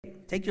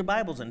Take your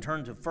Bibles and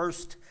turn to 1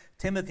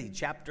 Timothy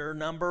chapter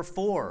number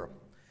 4.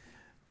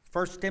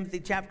 1 Timothy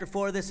chapter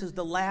 4, this is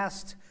the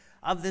last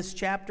of this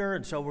chapter,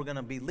 and so we're going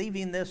to be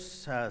leaving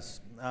this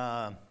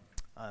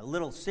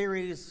little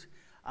series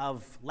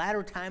of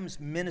latter times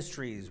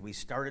ministries. We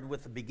started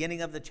with the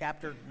beginning of the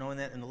chapter, knowing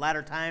that in the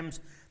latter times,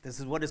 this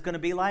is what it's going to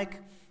be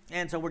like.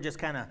 And so we're just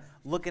kind of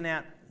looking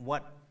at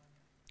what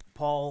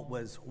Paul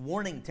was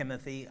warning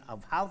Timothy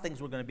of how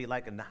things were going to be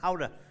like and how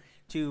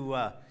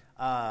to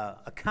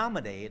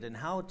accommodate and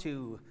how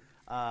to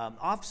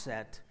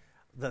offset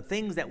the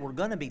things that were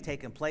going to be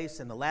taking place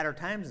in the latter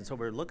times. And so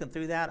we're looking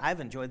through that. I've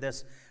enjoyed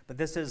this, but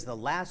this is the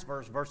last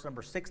verse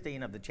number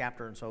 16 of the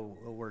chapter, and so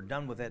we're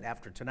done with it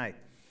after tonight.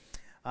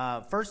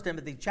 1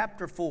 Timothy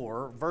chapter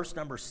 4, verse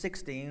number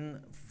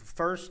 16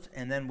 first,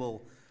 and then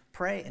we'll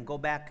pray and go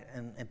back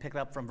and pick it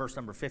up from verse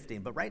number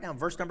 15. But right now,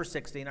 verse number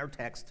 16, our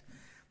text,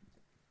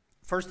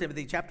 1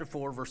 Timothy chapter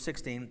 4, verse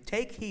 16,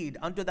 "Take heed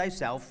unto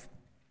thyself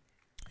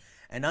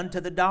and unto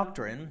the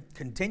doctrine,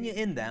 continue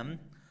in them,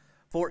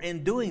 for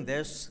in doing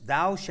this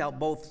thou shalt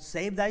both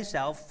save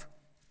thyself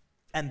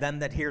and them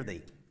that hear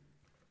thee.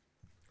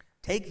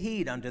 Take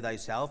heed unto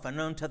thyself and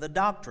unto the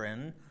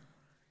doctrine,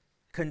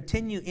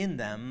 continue in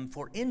them,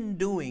 for in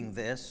doing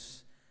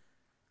this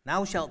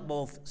thou shalt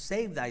both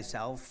save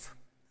thyself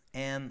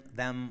and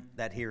them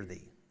that hear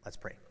thee." Let's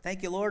pray.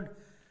 Thank you, Lord,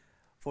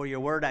 for your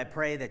word. I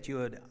pray that you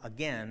would,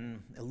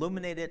 again,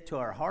 illuminate it to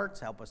our hearts,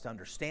 help us to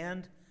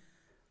understand,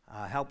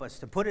 help us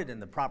to put it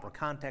in the proper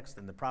context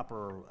and the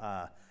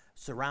proper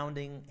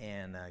surrounding,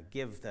 and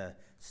give the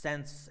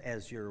sense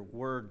as your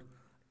word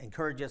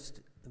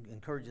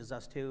encourages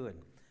us to,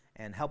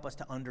 and help us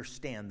to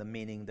understand the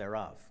meaning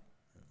thereof.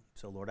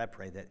 So, Lord, I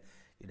pray that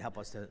you'd help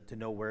us to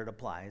know where it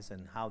applies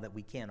and how that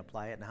we can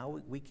apply it and how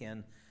we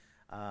can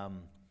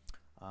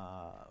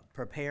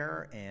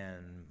prepare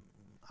and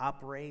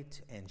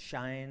operate and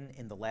shine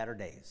in the latter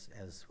days,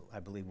 as I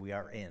believe we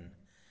are in.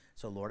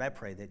 So, Lord, I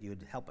pray that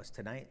you'd help us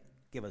tonight,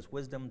 give us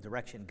wisdom,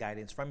 direction,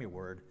 guidance from your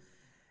word,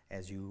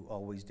 as you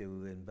always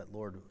do. But,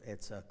 Lord,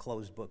 it's a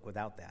closed book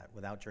without that,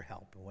 without your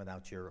help and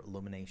without your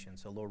illumination.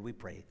 So, Lord, we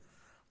pray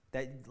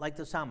that, like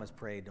the psalmist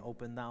prayed,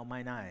 "Open thou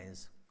mine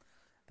eyes,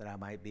 that I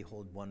might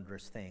behold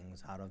wondrous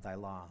things out of thy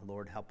law."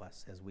 Lord, help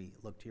us as we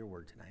look to your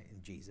word tonight.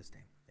 In Jesus'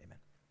 name,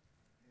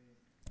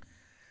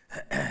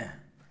 amen.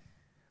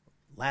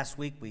 Last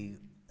week we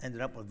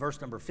ended up with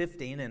verse number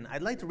 15, and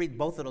I'd like to read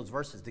both of those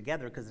verses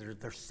together because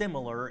they're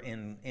similar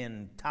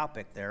in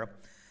topic there.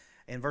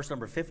 In verse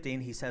number 15,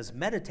 he says,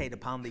 "Meditate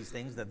upon these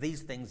things."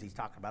 These things he's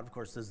talking about, of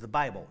course, is the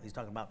Bible. He's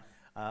talking about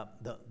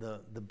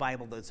the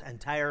Bible, this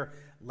entire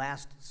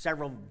last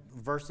several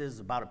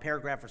verses, about a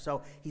paragraph or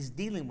so. He's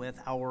dealing with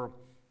our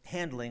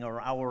handling or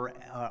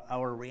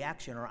our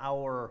reaction or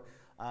our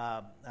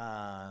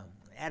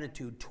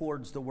attitude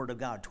towards the Word of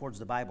God, towards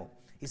the Bible.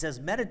 He says,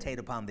 "Meditate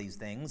upon these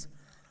things,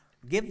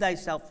 give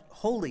thyself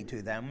wholly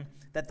to them,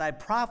 that thy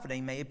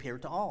profiting may appear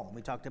to all." And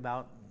we talked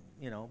about,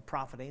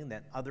 profiting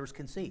that others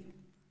can see.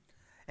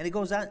 And he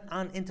goes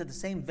on into the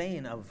same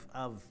vein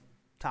of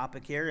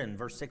topic here in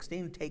verse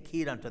 16. "Take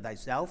heed unto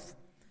thyself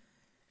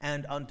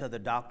and unto the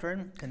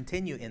doctrine,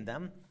 continue in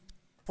them,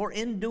 for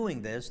in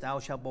doing this thou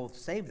shalt both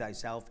save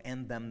thyself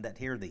and them that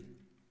hear thee."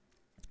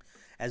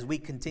 As we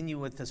continue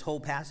with this whole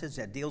passage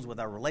that deals with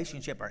our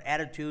relationship, our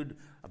attitude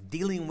of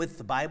dealing with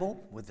the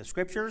Bible, with the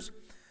Scriptures,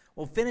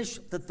 we'll finish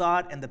the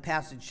thought and the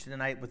passage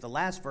tonight with the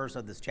last verse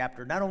of this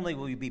chapter. Not only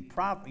will you be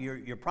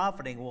your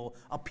profiting will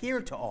appear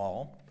to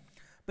all,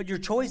 but your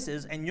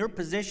choices and your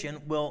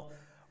position will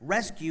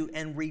rescue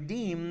and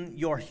redeem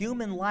your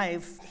human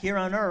life here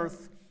on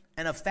earth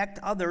and affect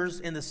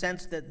others in the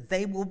sense that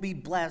they will be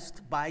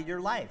blessed by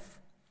your life.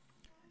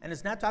 And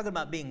it's not talking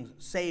about being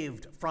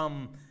saved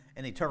from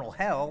an eternal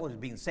hell, it's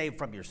being saved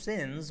from your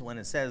sins. When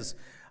it says,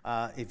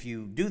 if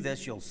you do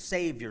this, you'll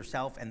save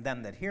yourself and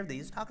them that hear thee,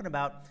 it's talking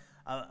about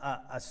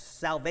a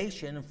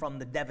salvation from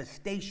the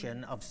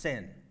devastation of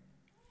sin.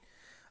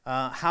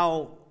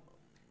 How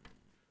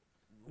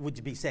would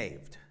you be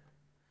saved?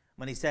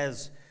 When he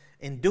says,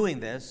 in doing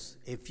this,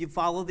 if you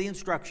follow the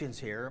instructions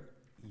here,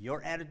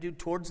 your attitude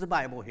towards the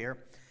Bible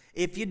here,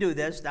 if you do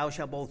this, thou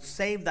shalt both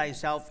save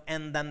thyself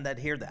and them that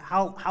hear thee.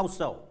 How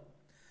so?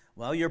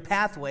 Well, your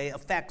pathway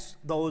affects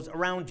those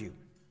around you.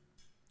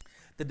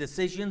 The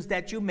decisions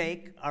that you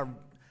make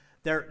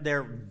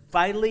they're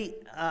vitally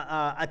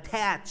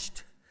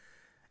attached,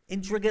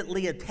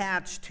 intricately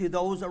attached to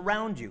those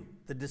around you.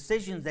 The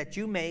decisions that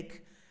you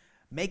make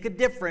a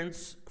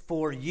difference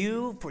for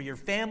you, for your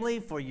family,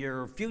 for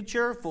your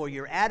future, for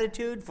your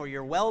attitude, for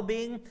your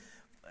well-being,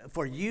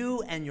 for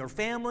you and your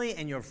family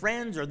and your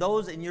friends or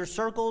those in your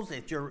circles,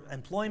 at your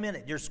employment,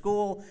 at your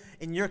school,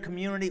 in your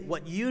community.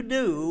 What you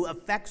do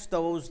affects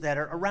those that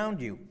are around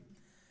you.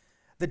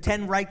 The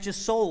 10 righteous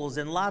souls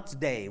in Lot's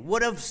day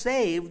would have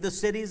saved the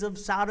cities of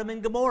Sodom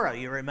and Gomorrah.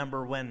 You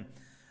remember when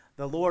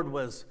the Lord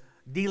was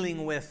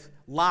dealing with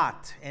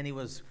Lot and he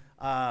was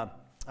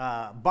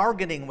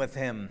bargaining with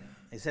him.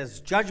 He says,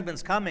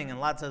 judgment's coming, and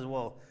Lot says,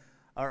 well,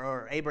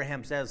 or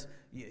Abraham says,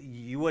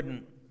 you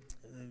wouldn't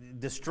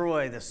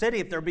destroy the city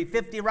if there be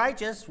 50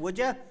 righteous, would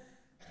you?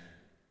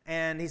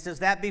 And he says,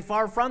 that be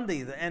far from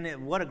thee.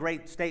 And what a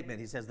great statement.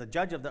 He says, the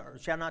judge of the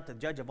earth, shall not the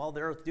judge of all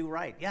the earth do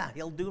right? Yeah,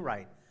 he'll do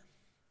right.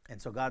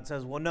 And so God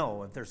says, well,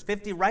 no, if there's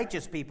 50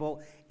 righteous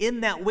people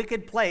in that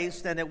wicked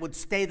place, then it would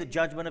stay the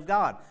judgment of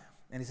God.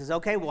 And he says,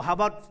 okay, well, how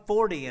about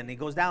 40? And he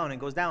goes down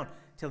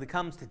till he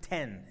comes to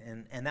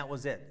 10, and that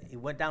was it. He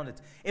went down to,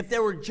 if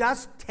there were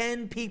just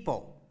 10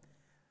 people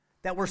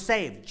that were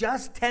saved,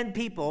 just 10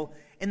 people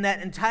in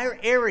that entire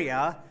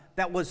area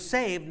that was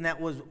saved and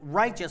that was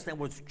righteous, that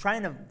was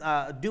trying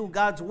to do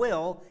God's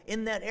will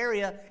in that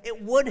area,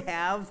 it would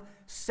have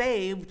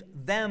saved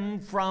them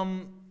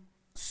from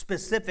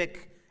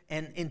specific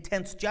and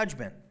intense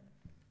judgment.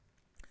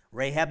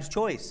 Rahab's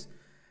choice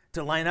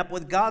to line up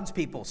with God's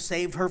people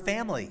saved her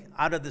family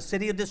out of the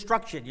city of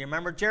destruction. You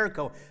remember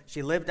Jericho?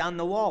 She lived on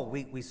the wall.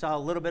 We saw a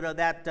little bit of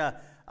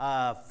that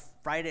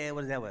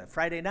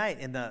Friday night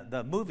in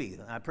the movie.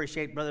 I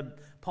appreciate Brother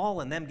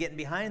Paul and them getting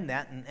behind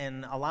that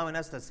and allowing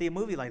us to see a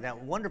movie like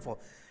that. Wonderful.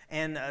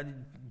 And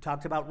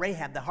talked about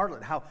Rahab the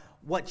harlot, how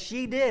what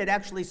she did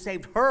actually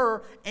saved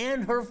her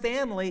and her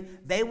family.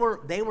 They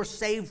were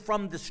saved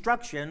from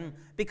destruction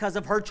because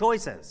of her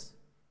choices.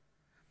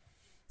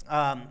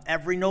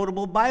 Every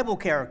notable Bible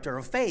character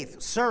of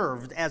faith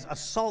served as a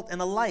salt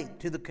and a light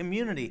to the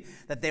community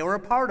that they were a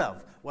part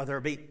of, whether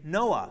it be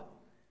Noah,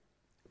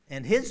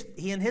 and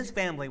he and his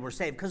family were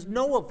saved because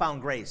Noah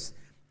found grace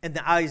in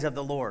the eyes of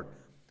the Lord.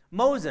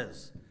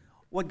 Moses,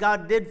 what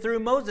God did through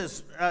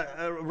Moses,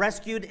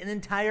 rescued an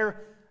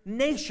entire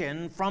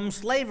nation from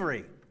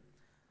slavery.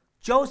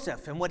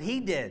 Joseph and what he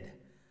did.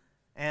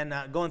 And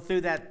going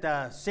through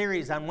that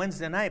series on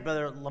Wednesday night,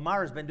 Brother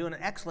Lamar has been doing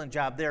an excellent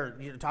job there,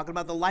 talking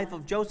about the life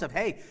of Joseph.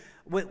 Hey,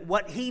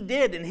 what he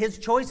did and his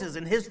choices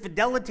and his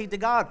fidelity to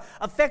God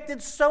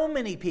affected so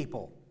many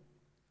people.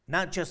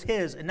 Not just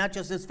his and not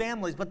just his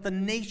families, but the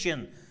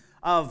nation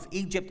of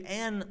Egypt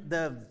and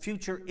the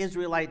future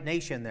Israelite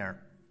nation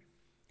there.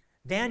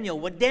 Daniel,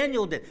 what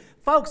Daniel did.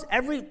 Folks,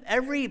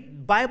 every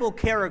Bible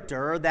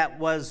character that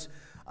was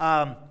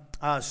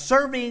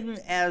serving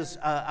as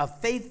a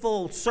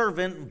faithful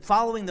servant,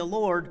 following the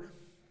Lord,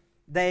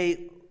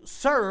 they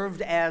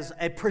served as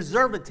a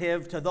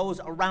preservative to those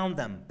around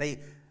them.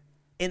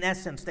 In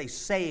essence, they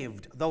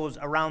saved those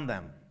around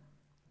them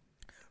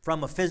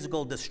from a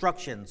physical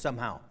destruction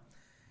somehow.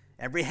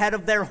 Every head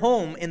of their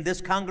home in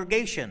this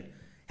congregation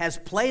has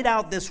played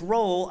out this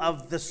role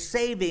of the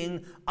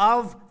saving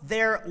of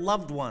their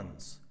loved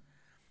ones.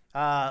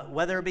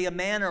 Whether it be a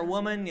man or a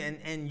woman,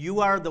 and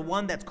you are the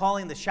one that's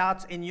calling the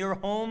shots in your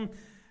home,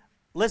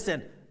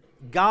 listen,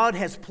 God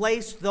has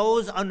placed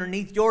those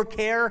underneath your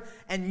care,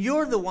 and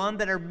you're the one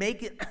that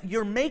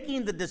you're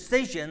making the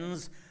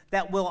decisions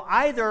that will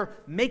either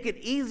make it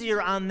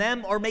easier on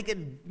them or make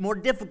it more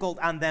difficult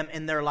on them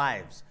in their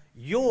lives.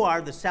 You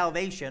are the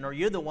salvation, or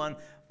you're the one,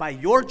 by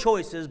your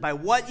choices, by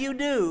what you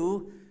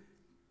do,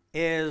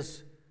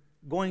 is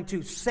going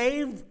to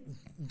save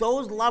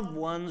those loved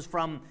ones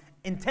from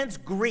intense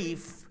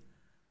grief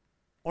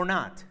or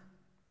not.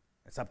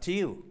 It's up to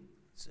you.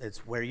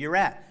 It's where you're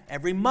at.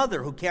 Every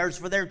mother who cares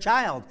for their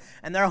child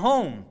and their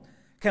home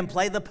can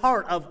play the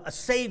part of a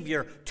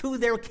savior to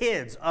their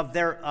kids, of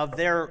their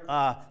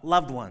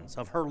loved ones,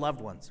 of her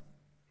loved ones.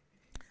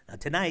 Now,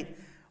 tonight,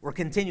 we're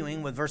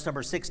continuing with verse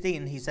number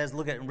 16. He says,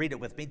 look at it and read it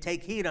with me.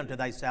 Take heed unto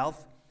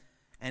thyself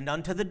and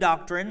unto the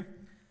doctrine.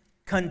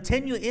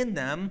 Continue in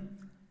them,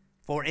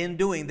 for in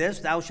doing this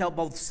thou shalt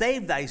both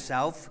save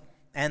thyself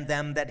and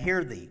them that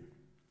hear thee.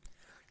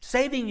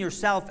 Saving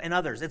yourself and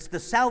others. It's the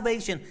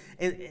salvation.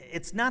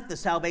 It's not the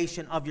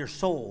salvation of your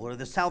soul or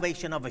the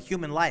salvation of a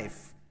human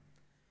life.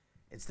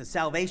 It's the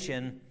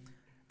salvation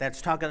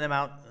that's talking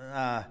about,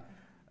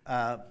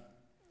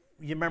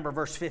 you remember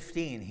verse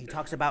 15. He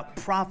talks about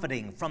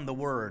profiting from the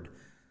word.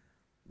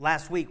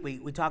 Last week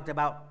we talked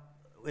about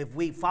if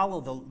we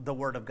follow the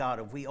word of God,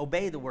 if we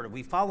obey the word, if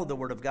we follow the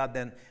word of God,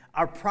 then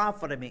our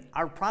profiting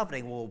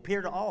will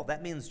appear to all.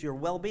 That means your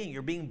well-being,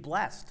 your being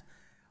blessed,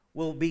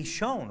 will be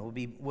shown,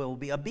 will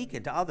be a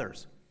beacon to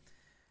others.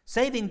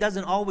 Saving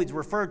doesn't always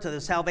refer to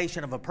the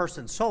salvation of a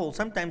person's soul.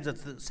 Sometimes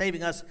it's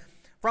saving us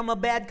from a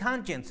bad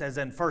conscience, as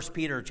in 1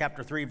 Peter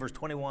chapter 3, verse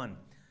 21.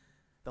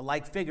 The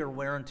like figure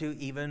whereunto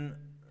even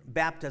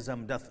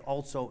baptism doth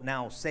also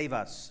now save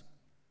us.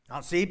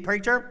 Now, see,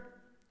 preacher?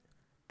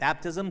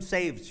 Baptism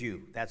saves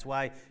you. That's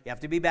why you have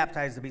to be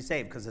baptized to be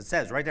saved, because it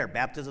says right there,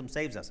 baptism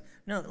saves us.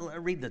 No,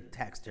 read the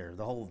text here,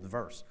 the whole of the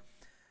verse.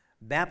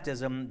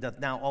 Baptism doth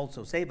now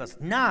also save us,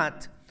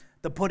 not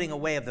the putting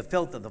away of the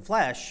filth of the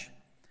flesh,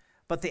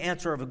 but the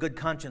answer of a good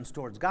conscience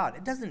towards God.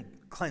 It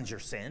doesn't cleanse your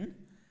sin.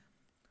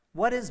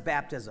 What is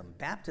baptism?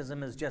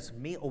 Baptism is just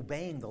me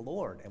obeying the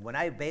Lord. And when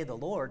I obey the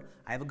Lord,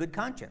 I have a good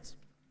conscience.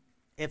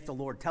 If the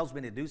Lord tells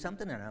me to do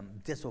something and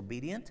I'm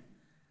disobedient,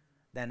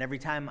 then every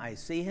time I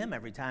see him,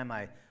 every time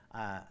I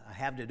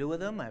have to do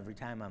with him, every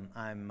time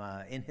I'm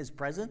in his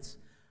presence,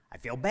 I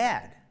feel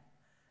bad.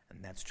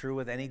 And that's true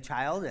with any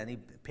child, any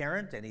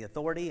parent, any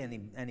authority,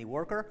 any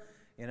worker.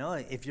 You know,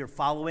 if you're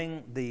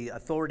following the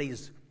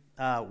authority's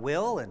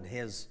will and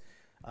his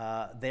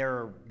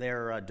their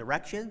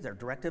directions, their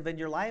directive in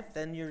your life,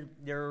 then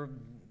you're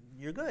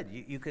good.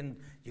 You can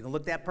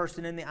look that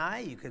person in the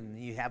eye.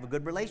 You have a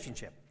good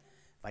relationship.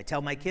 If I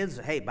tell my kids,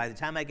 hey, by the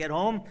time I get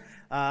home,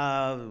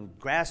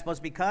 grass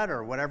must be cut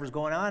or whatever's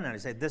going on, and I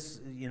say, this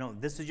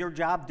is your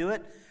job, do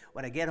it.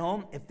 When I get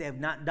home, if they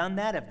have not done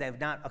that, if they have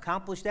not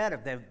accomplished that,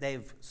 if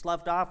they've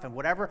sloughed off and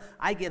whatever,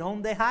 I get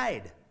home, they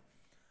hide.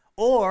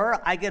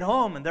 Or I get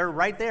home and they're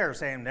right there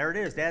saying, there it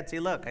is, Dad, see,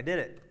 look, I did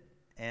it.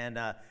 And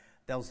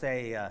they'll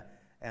say,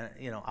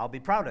 I'll be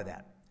proud of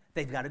that.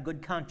 They've got a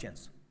good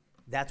conscience.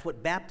 That's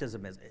what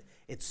baptism is.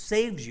 It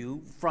saves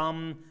you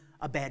from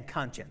a bad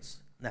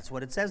conscience. That's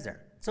what it says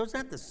there. So it's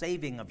not the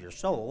saving of your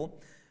soul,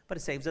 but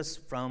it saves us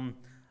from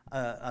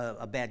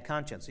a bad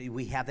conscience.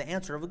 We have the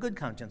answer of a good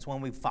conscience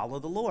when we follow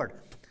the Lord,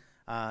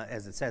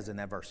 as it says in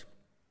that verse.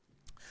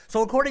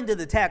 So according to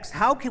the text,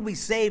 how can we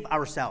save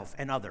ourselves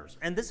and others?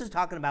 And this is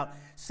talking about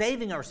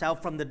saving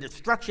ourselves from the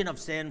destruction of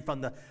sin,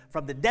 from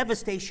the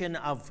devastation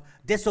of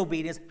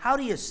disobedience. How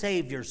do you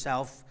save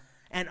yourself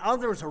and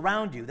others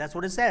around you? That's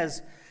what it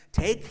says.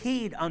 Take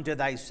heed unto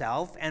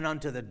thyself and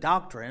unto the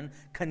doctrine,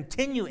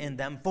 continue in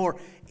them, for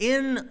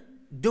in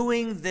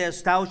doing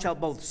this thou shalt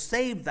both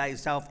save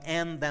thyself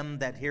and them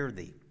that hear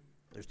thee.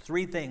 There's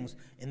three things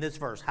in this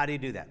verse. How do you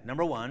do that?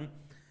 Number one,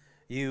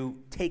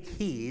 you take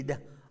heed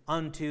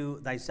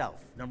unto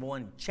thyself. Number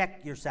one,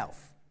 check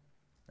yourself.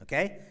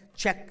 Okay?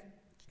 Check.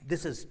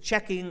 This is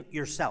checking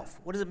yourself.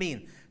 What does it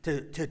mean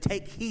to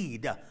take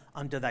heed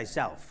unto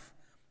thyself?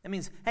 That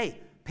means, hey,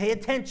 pay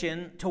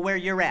attention to where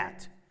you're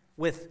at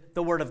with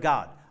the Word of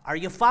God. Are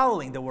you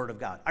following the Word of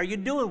God? Are you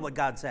doing what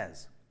God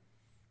says?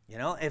 You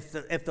know, if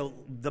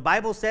the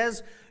Bible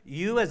says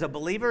you as a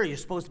believer, you're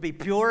supposed to be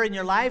pure in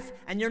your life,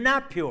 and you're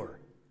not pure,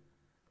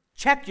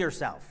 check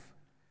yourself.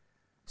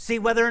 See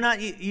whether or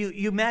not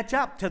you match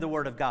up to the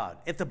Word of God.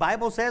 If the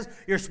Bible says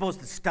you're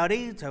supposed to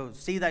study to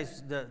see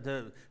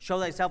to show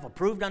thyself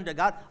approved unto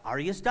God, are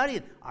you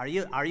studying? Are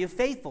you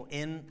faithful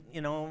in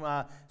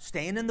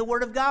staying in the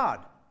Word of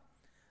God?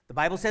 The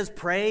Bible says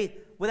pray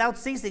without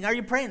ceasing. Are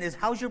you praying?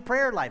 How's your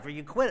prayer life? Are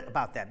you quit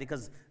about that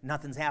because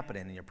nothing's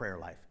happening in your prayer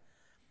life?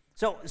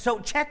 So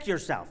check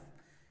yourself.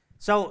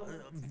 So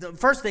the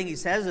first thing he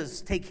says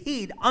is take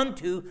heed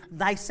unto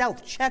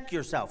thyself. Check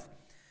yourself.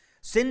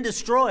 Sin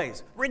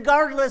destroys.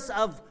 Regardless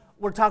of,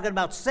 we're talking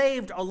about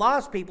saved or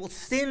lost people,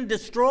 sin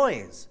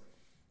destroys.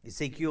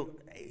 Ezekiel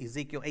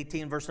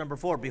 18, verse number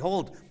 4.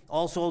 Behold,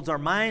 all souls are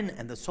mine,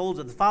 and the souls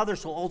of the Father,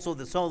 so also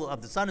the soul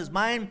of the Son is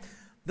mine.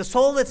 The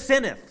soul that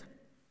sinneth,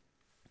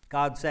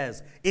 God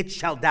says, it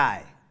shall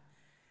die.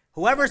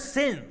 Whoever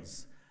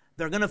sins,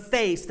 they're going to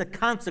face the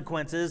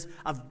consequences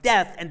of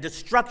death and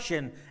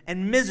destruction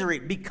and misery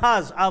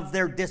because of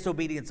their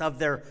disobedience, of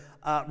their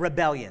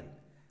rebellion.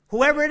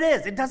 Whoever it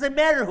is, it doesn't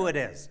matter who it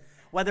is.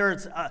 Whether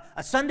it's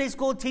a Sunday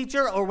school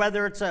teacher or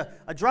whether it's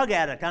a drug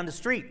addict on the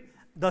street.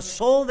 The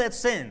soul that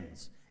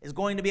sins is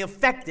going to be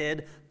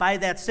affected by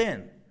that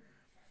sin.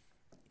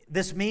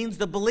 This means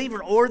the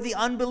believer or the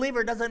unbeliever,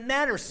 it doesn't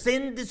matter.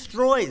 Sin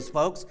destroys,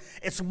 folks.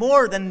 It's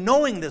more than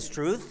knowing this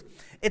truth.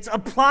 It's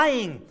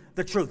applying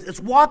the truth. It's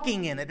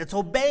walking in it. It's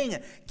obeying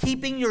it.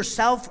 Keeping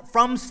yourself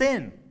from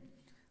sin.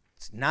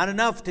 It's not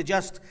enough to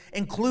just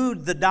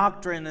include the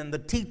doctrine and the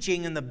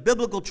teaching and the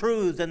biblical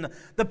truths and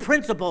the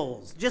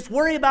principles. Just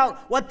worry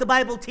about what the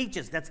Bible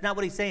teaches. That's not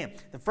what he's saying.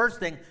 The first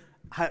thing,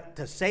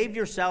 to save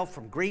yourself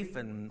from grief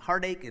and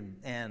heartache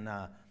and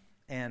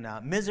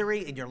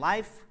misery in your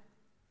life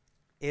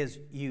is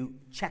you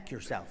check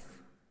yourself.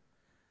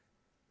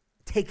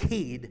 Take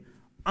heed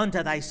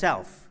unto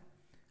thyself.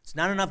 It's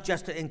not enough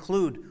just to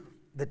include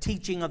the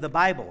teaching of the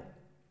Bible.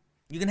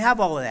 You can have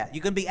all of that. You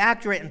can be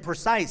accurate and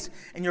precise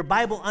in your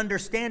Bible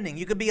understanding.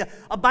 You can be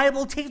a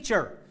Bible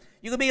teacher.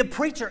 You can be a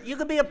preacher. You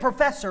can be a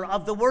professor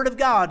of the Word of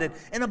God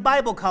in a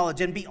Bible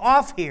college and be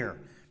off here.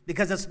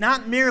 Because it's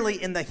not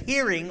merely in the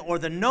hearing or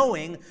the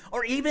knowing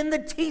or even the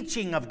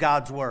teaching of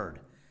God's Word.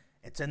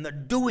 It's in the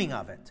doing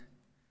of it.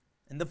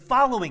 And the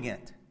following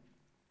it.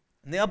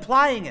 And the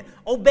applying it.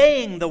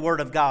 Obeying the Word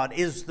of God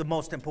is the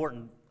most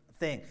important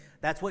thing.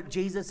 That's what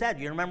Jesus said.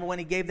 You remember when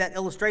he gave that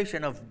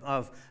illustration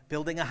of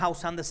building a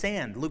house on the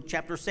sand. Luke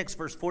chapter 6,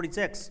 verse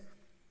 46.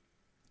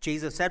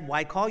 Jesus said,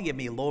 why call ye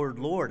me Lord,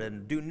 Lord,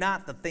 and do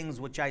not the things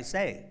which I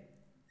say?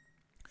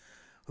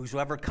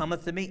 Whosoever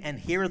cometh to me and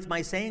heareth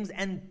my sayings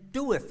and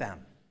doeth them,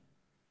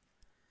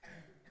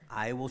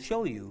 I will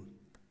show you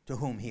to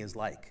whom he is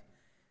like.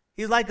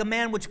 He is like a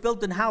man which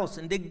built an house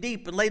and digged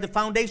deep and laid the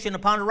foundation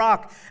upon a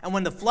rock. And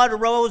when the flood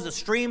arose, a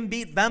stream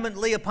beat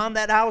vehemently upon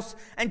that house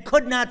and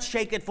could not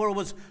shake it, for it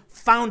was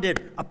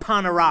founded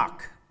upon a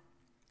rock.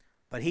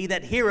 But he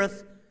that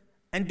heareth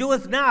and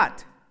doeth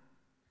not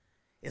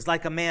is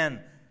like a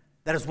man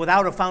that is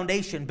without a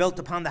foundation, built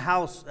a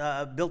house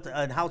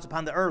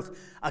upon the earth,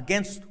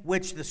 against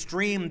which the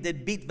stream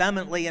did beat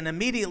vehemently, and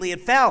immediately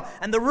it fell,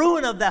 and the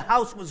ruin of the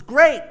house was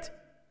great.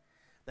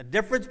 The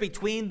difference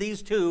between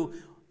these two,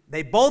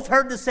 they both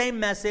heard the same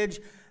message.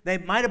 They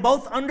might have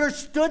both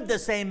understood the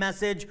same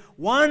message.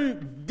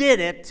 One did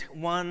it,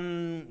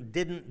 one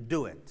didn't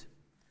do it.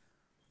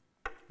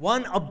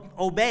 One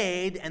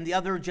obeyed and the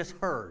other just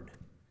heard.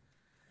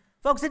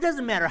 Folks, it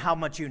doesn't matter how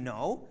much you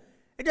know.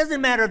 It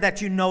doesn't matter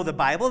that you know the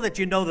Bible, that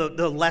you know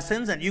the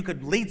lessons, and you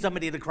could lead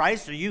somebody to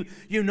Christ, or you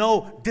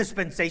know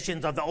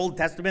dispensations of the Old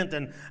Testament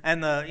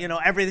and the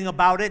everything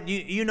about it.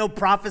 You know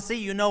prophecy.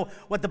 You know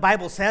what the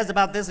Bible says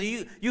about this.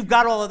 You've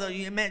got all of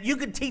the. Man, you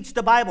could teach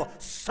the Bible.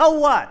 So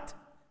what?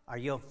 Are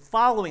you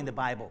following the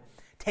Bible?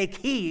 Take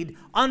heed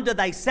unto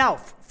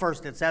thyself.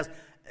 First, it says.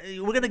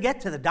 We're going to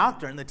get to the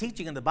doctrine, the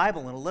teaching of the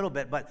Bible in a little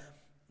bit, but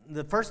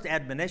the first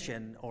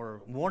admonition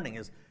or warning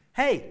is,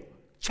 hey,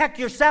 check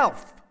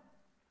yourself.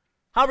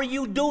 How are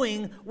you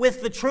doing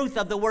with the truth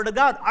of the Word of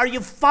God? Are you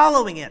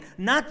following it?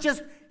 Not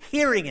just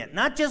hearing it,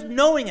 not just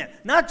knowing it,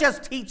 not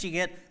just teaching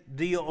it.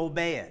 Do you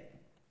obey it?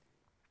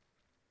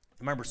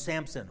 Remember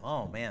Samson.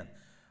 Oh, man.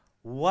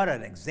 What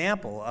an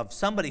example of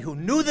somebody who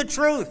knew the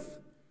truth.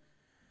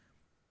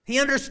 He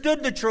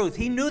understood the truth.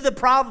 He knew the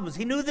problems.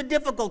 He knew the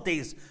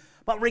difficulties.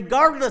 But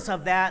regardless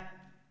of that,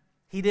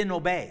 he didn't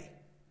obey.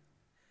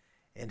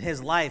 In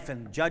his life,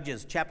 in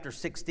Judges chapter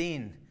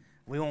 16,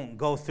 we won't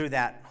go through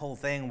that whole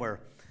thing where,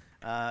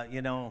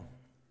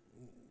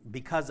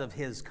 because of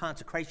his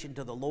consecration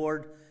to the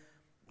Lord,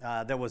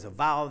 there was a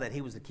vow that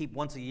he was to keep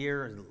once a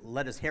year,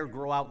 let his hair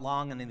grow out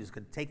long, and then he was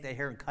going to take that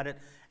hair and cut it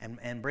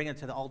and bring it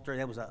to the altar.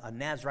 There was a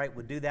Nazirite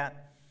would do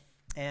that.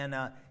 And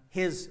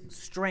his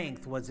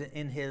strength was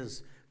in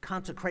his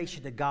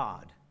consecration to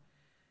God.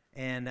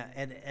 And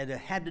it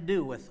had to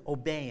do with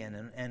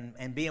obeying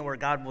and being where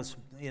God was,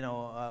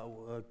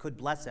 could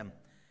bless him.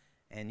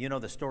 And you know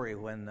the story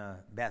when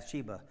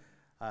Bathsheba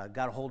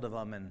got a hold of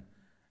him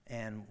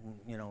and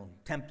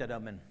tempted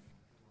him, and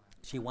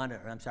she wanted.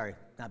 I'm sorry,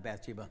 not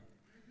Bathsheba,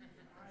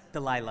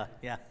 Delilah.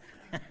 Yeah,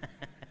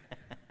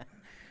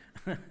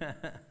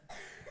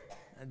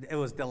 it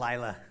was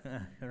Delilah,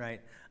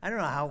 right? I don't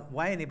know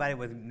why anybody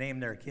would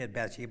name their kid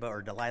Bathsheba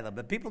or Delilah,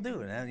 but people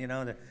do.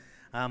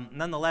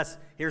 Nonetheless,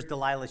 here's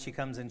Delilah. She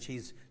comes and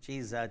she's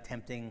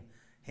tempting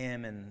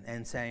him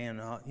and saying,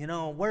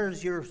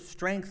 where's your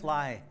strength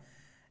lie?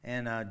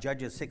 And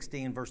Judges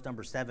 16, verse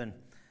number 7,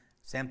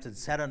 Samson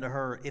said unto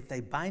her, if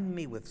they bind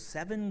me with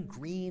 7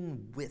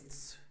 green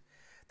withs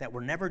that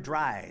were never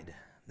dried,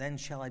 then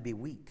shall I be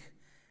weak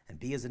and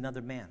be as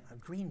another man. A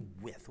green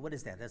withe, what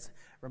is that? That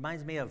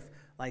reminds me of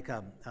like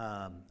a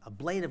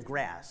blade of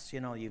grass.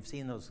 You've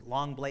seen those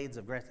long blades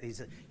of grass. He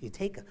said, you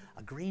take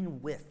a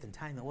green withe and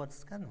tie them. Well,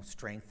 it's got no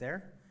strength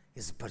there.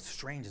 But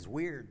strange, it's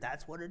weird.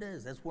 That's what it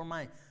is. That's where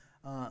my,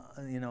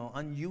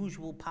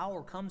 unusual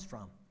power comes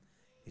from.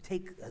 You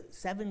take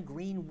 7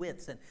 green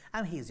withs,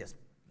 and he's just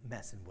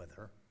messing with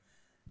her.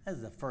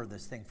 That's the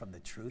furthest thing from the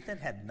truth. That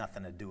had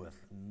nothing to do with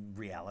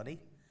reality.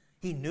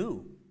 He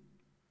knew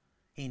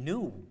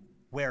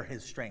where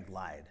his strength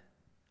lied.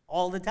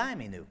 All the time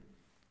he knew.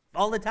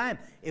 All the time.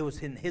 It was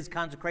in his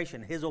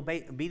consecration, his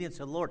obedience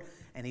to the Lord.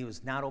 And he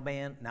was not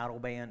obeying.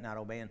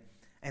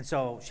 And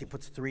so she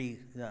puts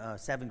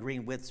 7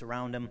 green withs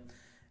around him.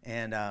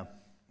 And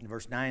in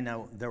verse 9,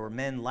 now there were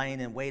men lying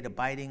in wait,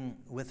 abiding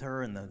with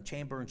her in the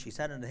chamber. And she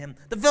said unto him,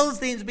 the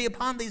Philistines be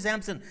upon thee,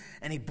 Samson.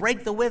 And he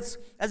brake the withs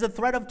as a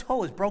thread of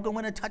tow is broken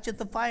when it toucheth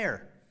the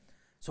fire.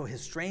 So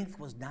his strength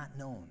was not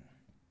known.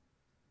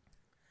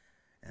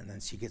 And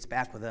then she gets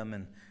back with him,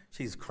 and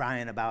she's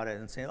crying about it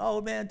and saying, oh,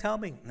 man, tell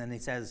me. And then he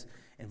says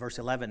in verse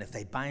 11, if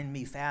they bind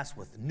me fast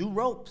with new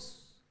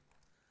ropes.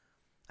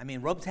 I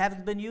mean, ropes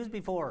haven't been used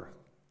before.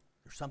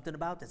 There's something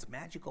about that's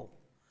magical.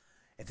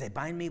 If they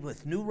bind me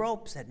with new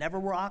ropes that never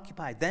were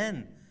occupied,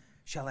 then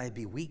shall I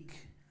be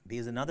weak, be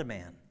as another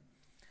man.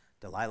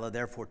 Delilah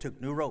therefore took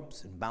new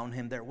ropes and bound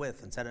him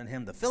therewith and said unto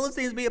him, the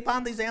Philistines be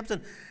upon thee,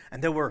 Samson. And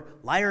there were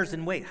liars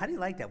in wait. How do you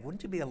like that?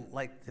 Wouldn't you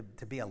like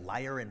to be a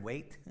liar in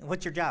wait?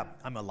 What's your job?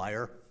 I'm a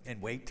liar in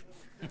wait.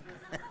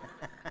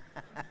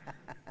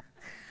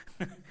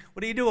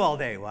 What do you do all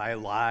day? Well, I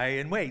lie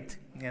and wait.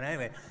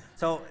 Anyway,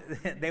 so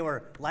they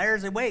were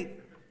liars in wait.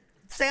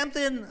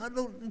 Samson,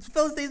 the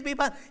Philistines be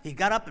upon. He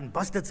got up and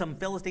busted some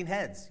Philistine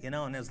heads, and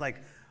it was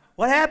like,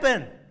 what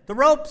happened? The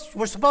ropes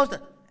were supposed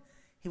to.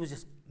 He was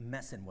just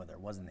messing with her,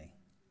 wasn't he?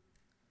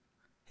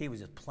 He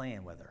was just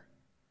playing with her.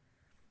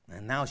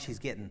 And now she's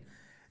getting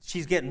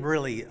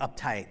really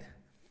uptight.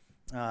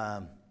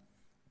 And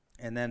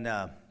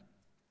then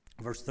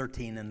verse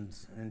 13,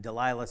 and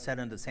Delilah said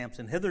unto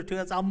Samson, hitherto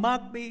hast thou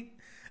mocked me,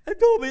 and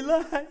told me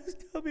lies.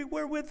 Tell me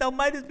wherewith thou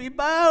mightest be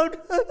bound.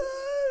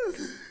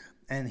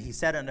 And he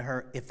said unto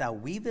her, if thou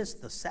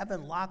weavest the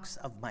 7 locks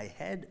of my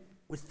head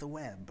with the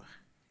web,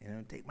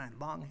 take my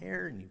long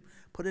hair and you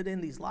put it in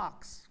these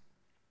locks,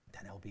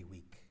 then I'll be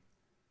weak.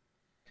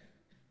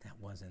 That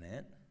wasn't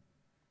it.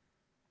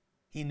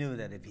 He knew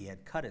that if he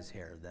had cut his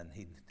hair, then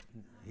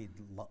he'd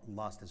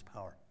lost his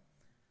power.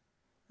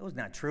 It was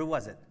not true,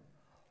 was it?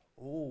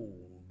 Oh,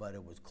 but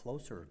it was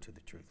closer to the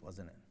truth,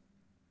 wasn't it?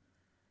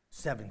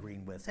 7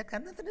 green withs. That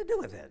had nothing to do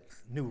with it.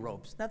 New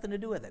ropes, nothing to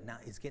do with it. Now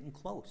he's getting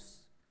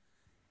close.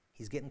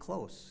 He's getting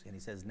close. And he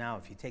says, now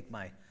if you take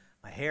my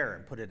hair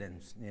and put it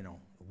in,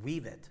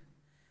 weave it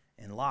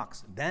in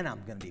locks, then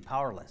I'm going to be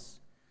powerless.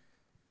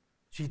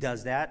 She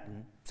does that,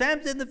 and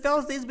Samson, the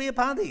Philistines be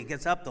upon thee. He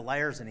gets up, the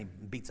liars, and he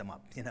beats them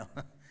up,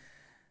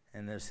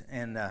 And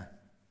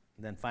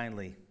then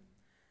finally,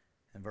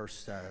 in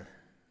verse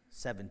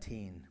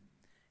 17, he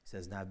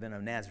says, now I've been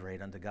a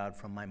Nazarite unto God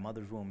from my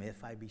mother's womb,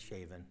 if I be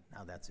shaven.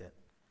 Now that's it.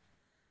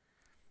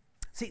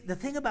 See, the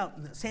thing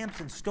about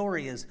Samson's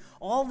story is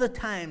all the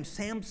time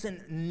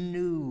Samson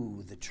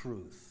knew the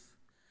truth.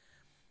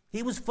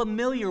 He was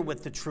familiar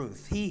with the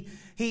truth. He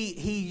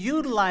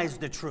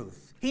utilized the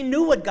truth. He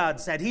knew what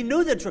God said. He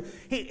knew the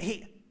truth.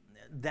 It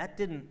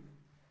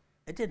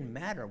didn't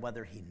matter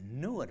whether he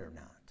knew it or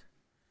not.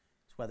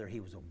 It's whether he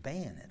was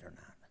obeying it or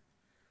not.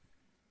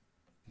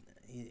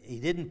 He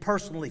didn't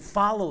personally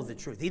follow the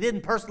truth. He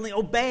didn't personally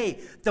obey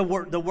the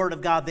word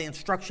of God, the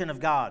instruction of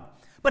God.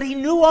 But he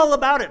knew all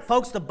about it.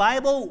 Folks, the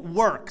Bible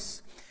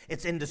works.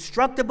 It's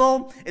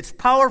indestructible, it's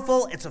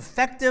powerful, it's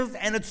effective,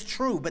 and it's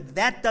true. But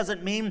that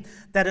doesn't mean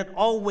that it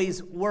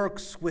always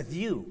works with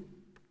you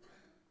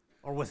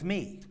or with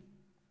me.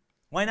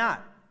 Why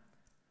not?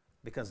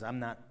 Because I'm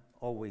not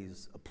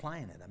always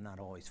applying it. I'm not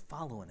always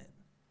following it.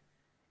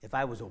 If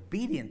I was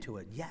obedient to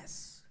it,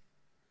 yes.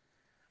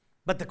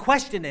 But the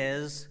question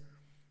is,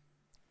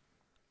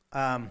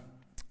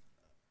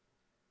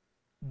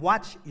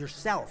 watch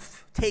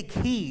yourself. Take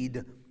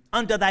heed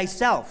unto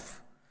thyself.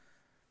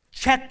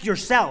 Check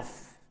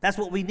yourself. That's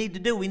what we need to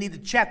do. We need to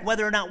check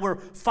whether or not we're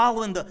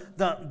following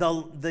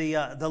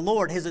the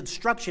Lord, His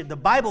instruction. The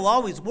Bible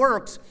always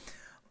works,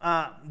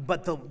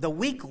 but the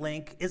weak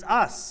link is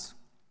us.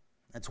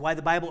 That's why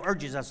the Bible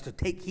urges us to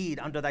take heed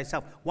unto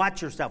thyself.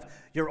 Watch yourself,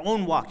 your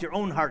own walk, your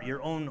own heart,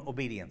 your own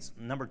obedience.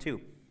 Number 2,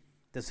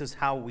 this is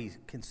how we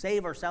can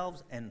save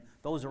ourselves and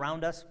those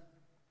around us,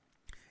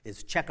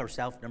 is check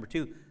ourselves. Number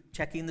 2,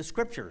 checking the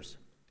Scriptures.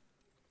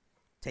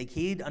 Take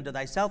heed unto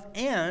thyself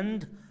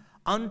and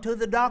unto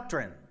the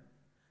doctrine.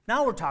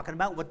 Now we're talking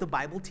about what the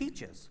Bible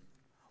teaches,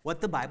 what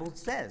the Bible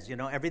says.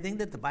 Everything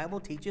that the Bible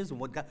teaches and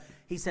what God,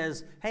 He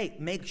says, hey,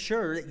 make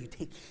sure that you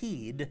take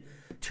heed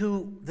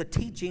to the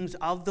teachings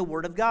of the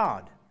Word of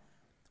God.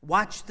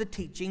 Watch the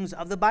teachings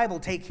of the Bible.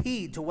 Take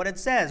heed to what it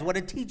says, what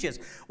it teaches,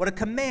 what it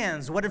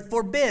commands, what it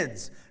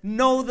forbids.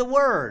 Know the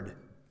Word.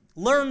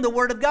 Learn the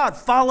Word of God.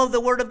 Follow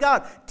the Word of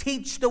God.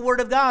 Teach the Word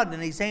of God.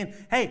 And He's saying,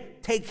 hey,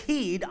 take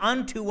heed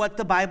unto what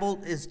the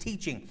Bible is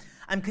teaching.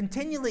 I'm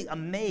continually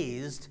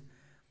amazed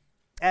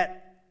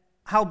at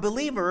how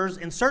believers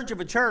in search of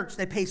a church,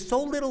 they pay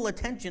so little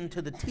attention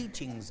to the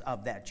teachings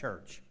of that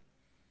church.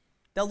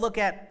 They'll look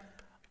at,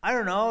 I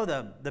don't know,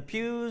 the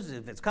pews,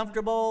 if it's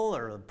comfortable,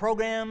 or the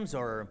programs,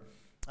 or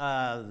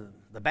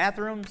the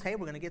bathrooms. Hey,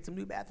 we're going to get some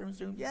new bathrooms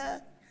soon. Yeah.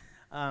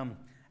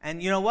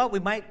 And you know what? We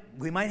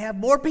might have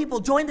more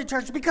people join the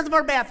church because of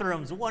our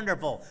bathrooms.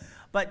 Wonderful.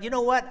 But you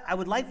know what? I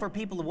would like for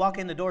people to walk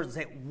in the doors and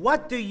say,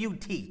 what do you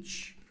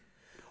teach?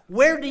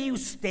 Where do you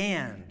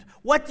stand?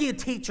 What do you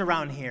teach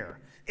around here?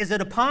 Is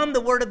it upon the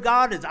Word of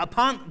God? Is it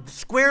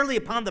squarely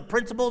upon the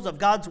principles of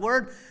God's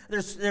Word?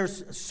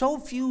 There's so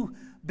few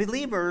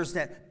believers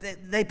that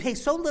they pay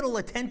so little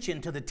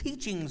attention to the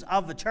teachings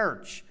of the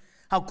church,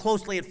 how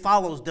closely it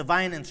follows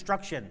divine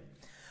instruction.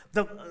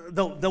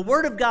 The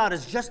Word of God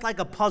is just like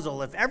a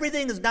puzzle. If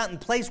everything is not in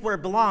place where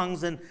it belongs,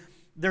 then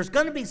there's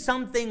going to be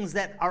some things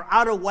that are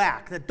out of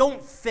whack, that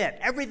don't fit.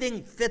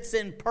 Everything fits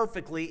in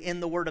perfectly in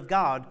the Word of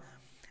God.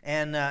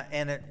 And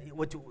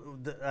what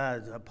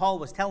Paul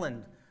was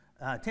telling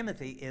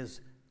Timothy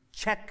is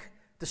check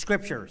the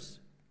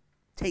Scriptures.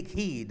 Take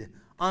heed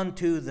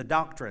unto the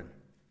doctrine.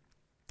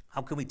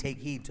 How can we take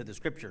heed to the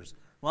Scriptures?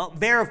 Well,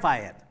 verify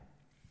it.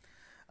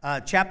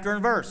 Chapter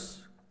and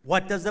verse.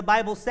 What does the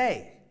Bible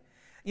say?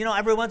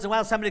 Every once in a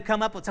while somebody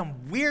come up with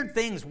some weird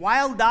things,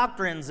 wild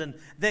doctrines, and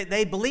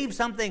they believe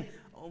something.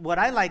 What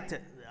I like to,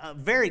 a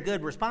very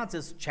good response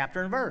is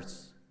chapter and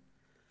verse.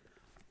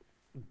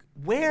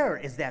 Where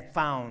is that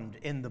found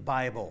in the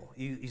Bible?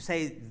 You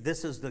say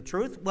this is the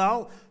truth?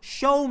 Well,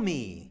 show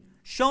me.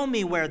 Show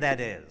me where that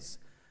is.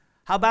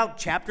 How about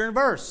chapter and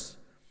verse?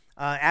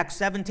 Acts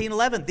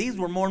 17:11. These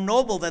were more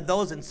noble than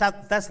those in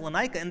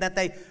Thessalonica, in that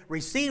they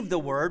received the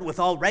word with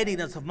all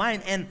readiness of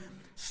mind and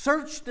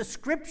searched the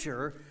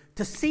Scripture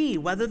to see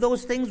whether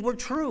those things were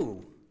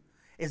true.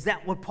 Is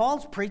that what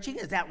Paul's preaching?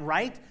 Is that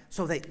right?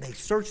 So they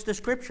searched the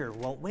Scripture.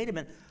 Well, wait a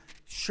minute.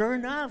 Sure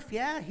enough,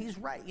 yeah, he's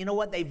right. You know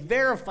what? They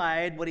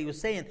verified what he was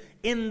saying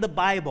in the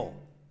Bible.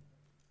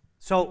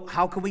 So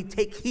how can we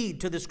take heed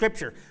to the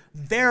Scripture?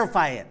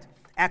 Verify it.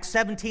 Acts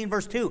 17,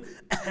 verse 2.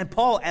 And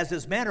Paul, as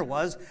his manner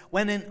was,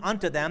 went in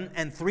unto them,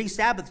 and 3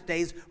 Sabbath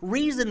days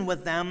reasoned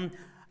with them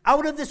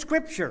out of the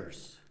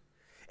Scriptures.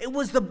 It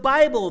was the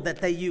Bible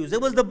that they used.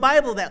 It was the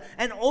Bible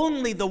and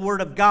only the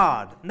Word of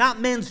God, not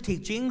men's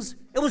teachings.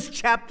 It was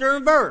chapter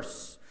and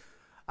verse.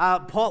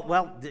 Paul,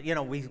 well,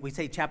 we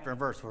say chapter and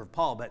verse for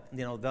Paul, but,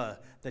 the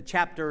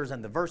chapters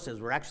and the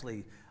verses were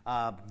actually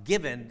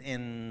given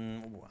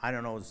in, I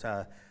don't know, it was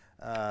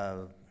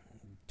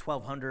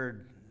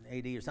 1200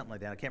 AD or something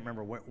like that. I can't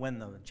remember when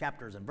the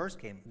chapters and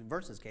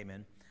verses came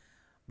in.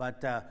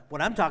 But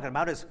what I'm talking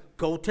about is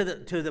go to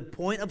the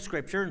point of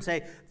Scripture and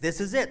say, this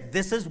is it.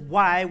 This is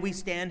why we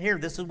stand here.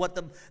 This is what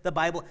the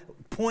Bible,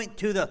 point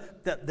to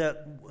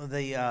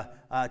the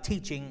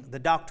teaching, the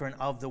doctrine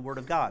of the Word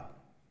of God.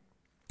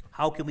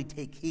 How can we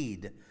take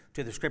heed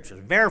to the Scriptures?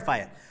 Verify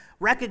it.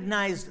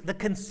 Recognize the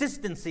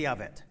consistency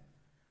of it.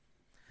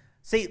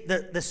 See,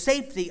 the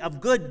safety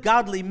of good,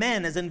 godly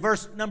men is in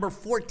verse number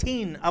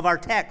 14 of our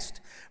text.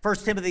 1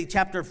 Timothy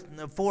chapter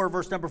 4,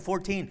 verse number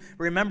 14.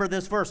 Remember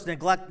this verse,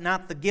 neglect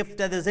not the gift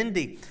that is in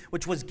thee,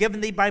 which was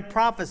given thee by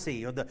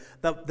prophecy, or the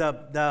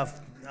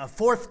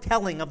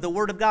forthtelling of the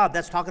Word of God.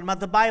 That's talking about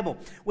the Bible.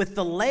 With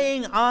the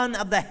laying on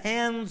of the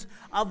hands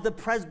of the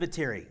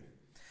presbytery.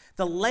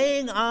 The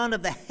laying on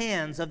of the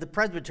hands of the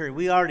presbytery.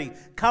 We already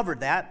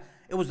covered that.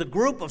 It was a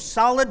group of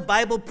solid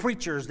Bible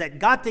preachers that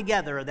got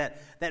together,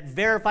 that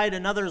verified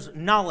another's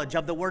knowledge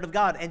of the Word of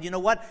God. And you know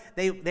what?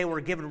 They were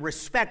given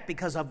respect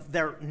because of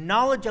their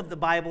knowledge of the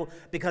Bible,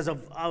 because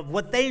of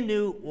what they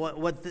knew,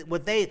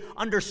 what they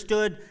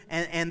understood,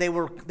 and they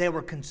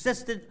were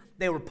consistent.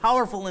 They were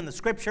powerful in the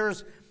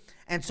Scriptures.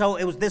 And so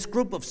it was this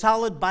group of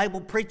solid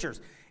Bible preachers.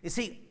 You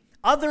see,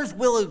 others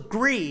will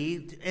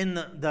agree in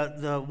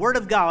the Word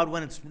of God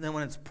when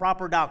it's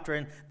proper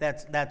doctrine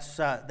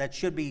that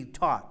should be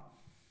taught.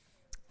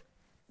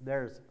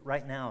 There's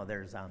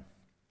an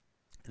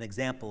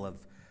example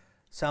of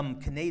some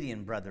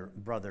Canadian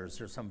brothers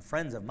or some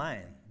friends of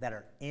mine that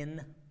are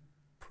in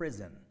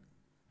prison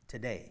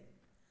today.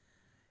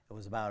 It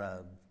was about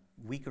a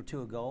week or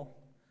two ago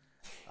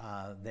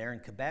there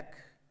in Quebec.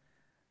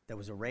 There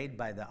was a raid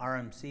by the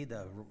RMC,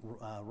 the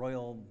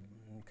Royal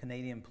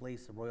Canadian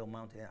Police, the Royal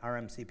Mounted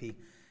RMCP,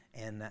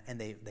 and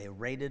they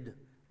raided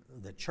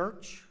the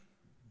church.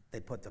 They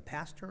put the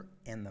pastor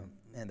and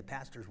the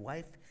pastor's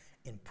wife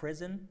in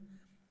prison.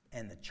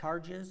 And the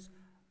charges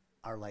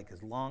are like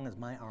as long as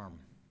my arm.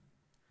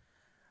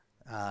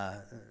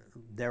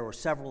 There were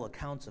several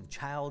accounts of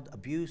child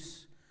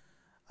abuse,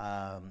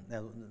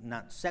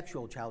 not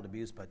sexual child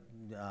abuse, but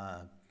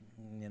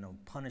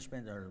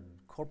punishment or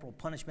corporal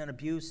punishment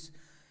abuse,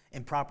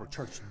 improper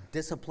church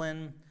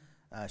discipline,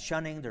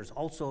 shunning. There's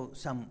also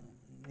some,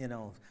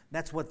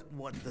 that's what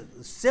the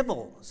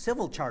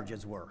civil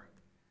charges were.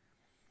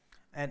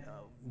 And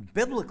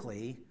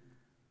biblically,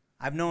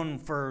 I've known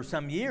for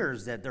some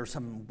years that there's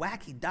some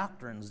wacky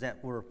doctrines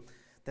that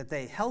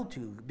they held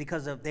to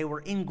because they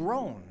were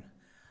ingrown.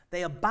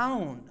 They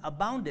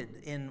abounded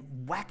in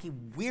wacky,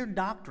 weird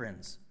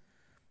doctrines.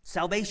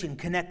 Salvation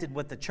connected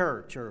with the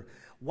church, or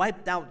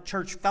wiped out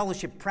church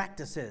fellowship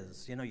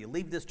practices. You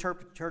leave this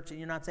church and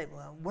you're not saved.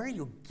 Well, where are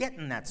you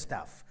getting that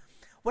stuff?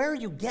 Where are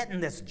you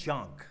getting this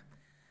junk?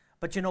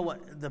 But you know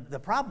what? The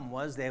problem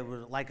was they were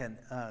like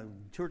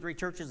 2 or 3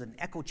 churches, an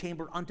echo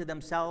chamber unto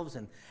themselves,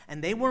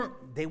 and they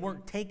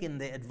weren't taking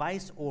the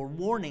advice or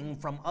warning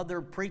from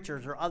other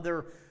preachers or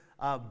other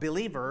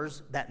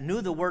believers that knew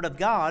the Word of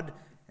God,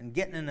 and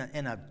getting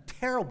in a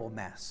terrible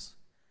mess.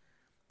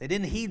 They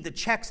didn't heed the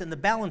checks and the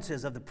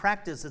balances of the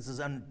practices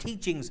and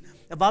teachings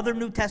of other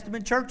New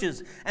Testament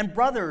churches and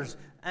brothers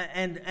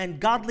and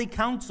godly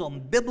counsel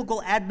and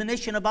biblical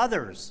admonition of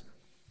others.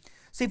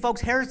 See,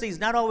 folks, heresy is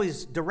not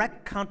always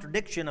direct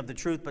contradiction of the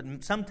truth, but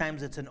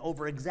sometimes it's an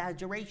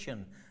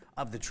over-exaggeration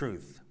of the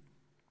truth.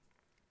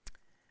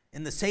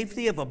 In the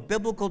safety of a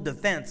biblical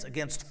defense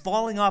against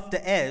falling off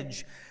the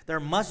edge, there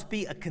must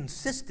be a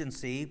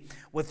consistency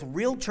with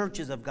real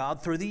churches of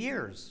God through the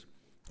years.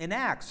 In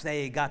Acts,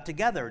 they got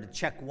together to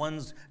check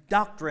one's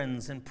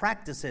doctrines and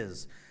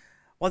practices.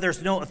 While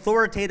there's no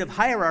authoritative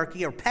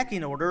hierarchy or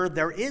pecking order,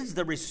 there is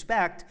the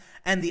respect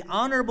and the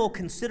honorable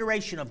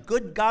consideration of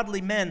good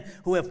godly men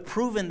who have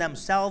proven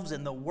themselves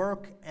in the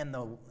work and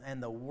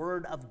the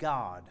Word of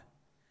God.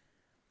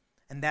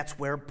 And that's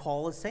where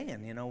Paul is saying,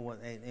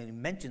 and he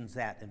mentions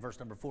that in verse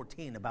number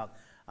 14 about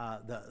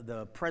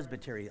the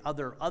presbytery,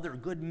 other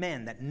good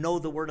men that know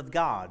the Word of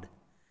God.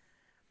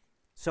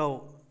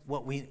 So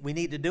what we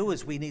need to do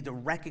is we need to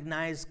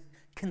recognize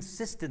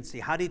consistency.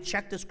 How do you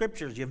check the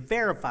Scriptures? You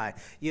verify.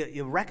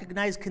 You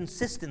recognize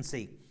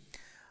consistency.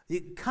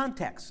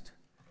 Context.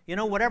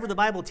 Whatever the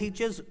Bible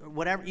teaches,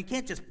 whatever, you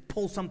can't just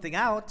pull something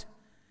out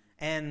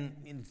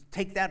and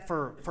take that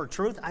for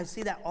truth. I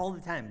see that all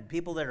the time.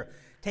 People that are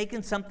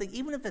taking something,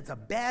 even if it's a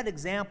bad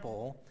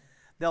example,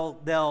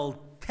 they'll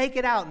take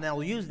it out and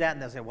they'll use that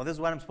and they'll say, well, this is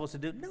what I'm supposed to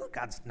do. No,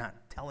 God's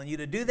not telling you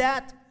to do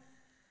that.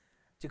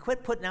 To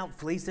quit putting out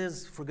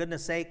fleeces, for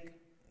goodness sake.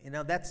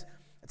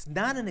 It's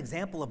not an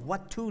example of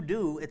what to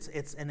do.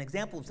 It's an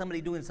example of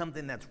somebody doing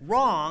something that's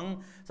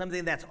wrong,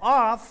 something that's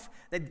off,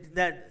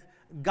 that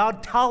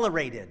God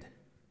tolerated,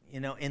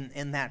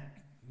 in that,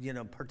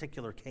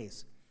 particular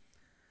case.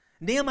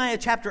 Nehemiah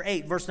chapter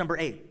 8, verse number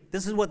 8.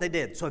 This is what they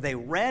did. So they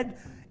read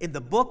in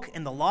the book,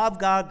 in the law of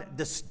God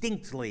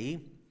distinctly,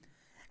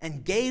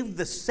 and gave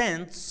the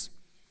sense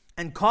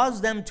and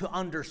caused them to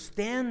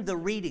understand the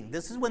reading.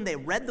 This is when they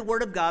read the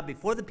Word of God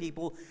before the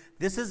people.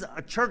 This is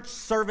a church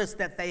service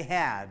that they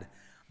had.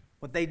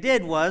 What they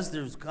did was,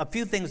 there's a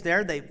few things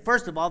there.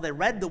 First of all, they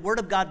read the Word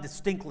of God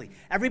distinctly.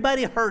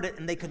 Everybody heard it,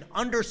 and they could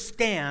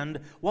understand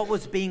what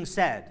was being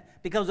said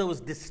because it was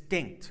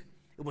distinct.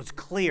 It was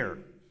clear.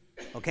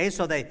 Okay,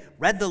 so they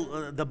read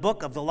the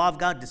book of the law of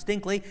God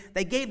distinctly.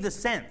 They gave the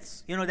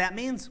sense. You know what that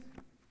means?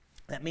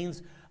 That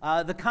means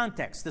the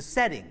context, the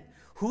setting.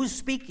 Who's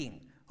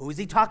speaking? Who is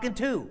he talking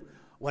to?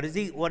 What is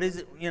it,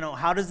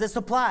 how does this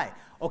apply?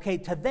 Okay,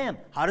 to them.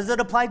 How does it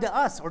apply to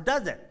us, or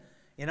does it?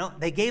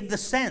 They gave the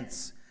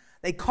sense.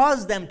 They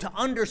caused them to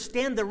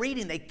understand the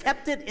reading. They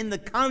kept it in the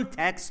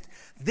context.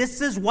 This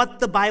is what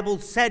the Bible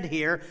said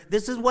here.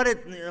 This is what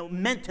it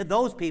meant to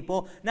those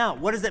people. Now,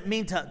 what does it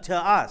mean to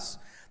us?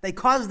 They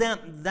caused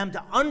them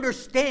to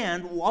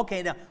understand,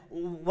 okay, now,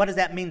 what does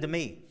that mean to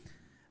me?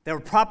 There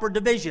were proper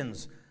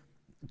divisions,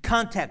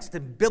 context,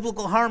 and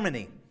biblical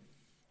harmony.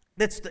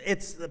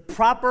 It's the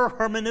proper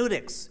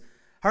hermeneutics.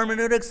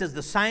 Hermeneutics is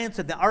the science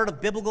and the art of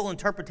biblical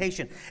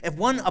interpretation. If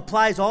one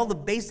applies all the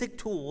basic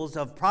tools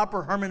of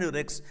proper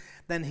hermeneutics,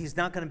 then he's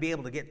not going to be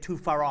able to get too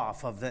far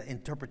off of the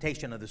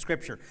interpretation of the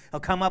Scripture. He'll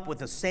come up with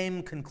the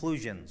same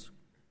conclusions.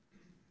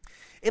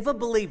 If a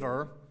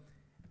believer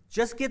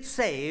just gets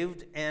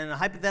saved in a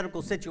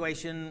hypothetical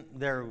situation,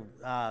 they're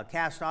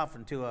cast off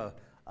into a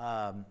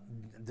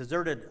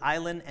deserted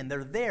island, and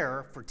they're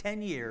there for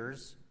 10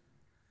 years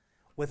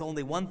with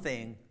only one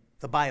thing,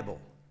 the Bible.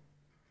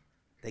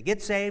 They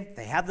get saved,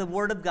 they have the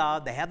Word of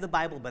God, they have the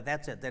Bible, but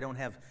that's it. They don't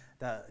have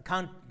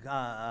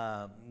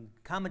the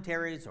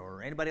commentaries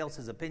or anybody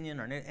else's opinion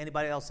or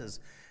anybody else's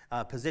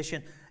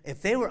position.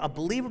 If they were a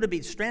believer to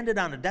be stranded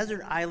on a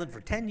desert island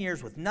for 10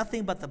 years with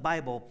nothing but the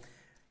Bible,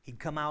 he'd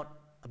come out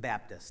a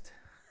Baptist.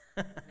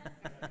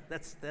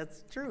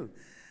 That's true.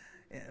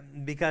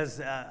 Because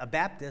a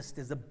Baptist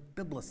is a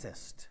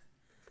biblicist.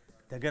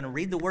 They're going to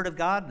read the Word of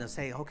God and they'll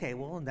say, okay,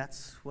 well,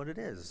 that's what it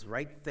is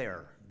right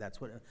there.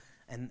 That's what.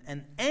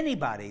 And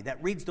anybody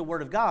that reads the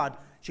Word of God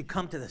should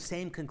come to the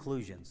same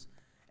conclusions.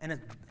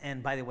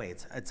 And by the way,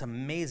 it's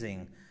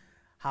amazing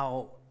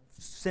how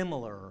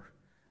similar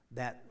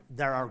that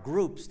there are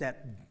groups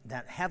that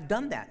have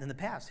done that in the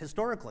past,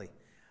 historically.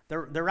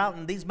 They're out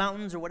in these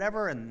mountains or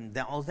whatever, and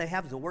all they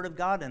have is the Word of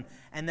God,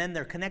 and then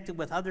they're connected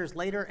with others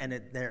later, and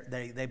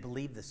they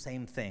believe the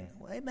same thing.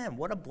 Well, amen,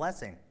 what a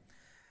blessing.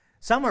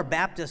 Some are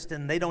Baptist,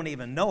 and they don't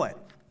even know it,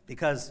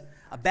 because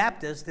a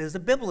Baptist is a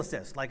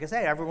biblicist. Like I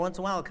say, every once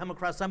in a while I'll come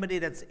across somebody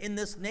that's in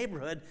this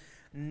neighborhood,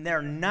 and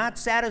they're not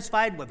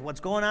satisfied with what's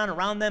going on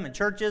around them in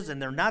churches,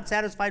 and they're not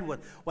satisfied with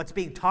what's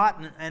being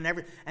taught, and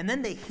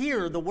then they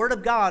hear the Word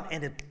of God,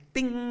 and it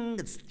bing,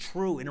 it's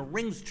true, and it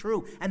rings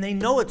true, and they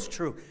know it's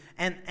true.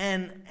 And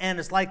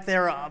it's like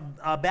they're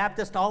a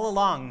Baptist all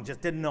along,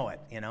 just didn't know it,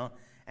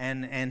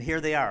 and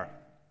here they are.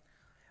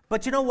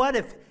 But you know what?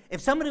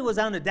 If somebody was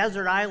on a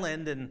desert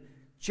island and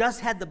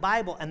just had the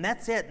Bible, and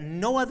that's it,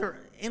 no other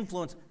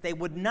influence, they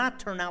would not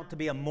turn out to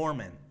be a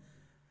Mormon.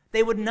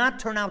 They would not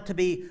turn out to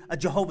be a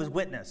Jehovah's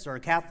Witness or a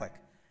Catholic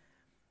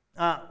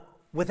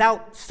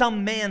without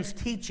some man's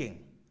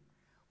teaching,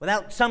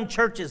 without some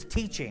church's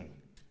teaching.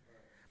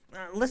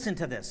 Listen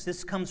to this.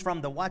 This comes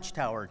from the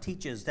Watchtower. It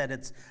teaches that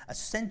it's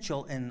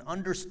essential in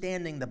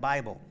understanding the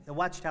Bible. The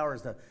Watchtower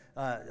is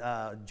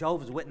the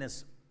Jehovah's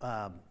Witness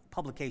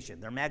publication,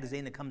 their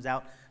magazine that comes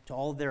out to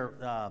all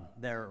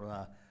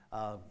their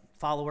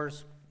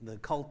followers, the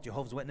cult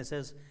Jehovah's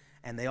Witnesses,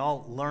 and they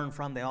all learn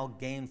from, they all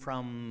gain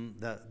from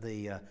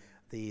the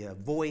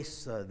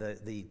voice,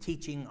 the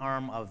teaching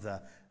arm of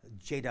the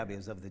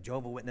JWs, of the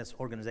Jehovah's Witness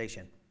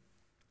organization.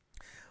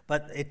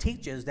 But it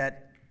teaches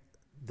that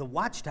the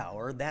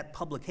Watchtower, that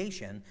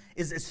publication,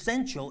 is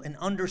essential in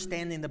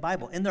understanding the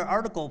Bible. In their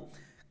article,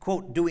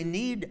 quote, "Do we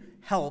need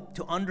help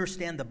to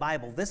understand the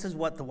Bible?" This is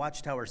what the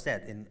Watchtower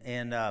said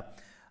in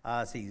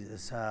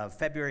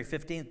February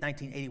 15th,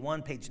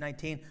 1981, page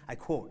 19. I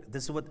quote,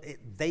 this is what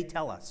they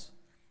tell us.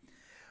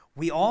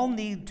 We all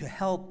need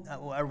help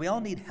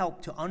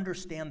to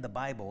understand the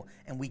Bible,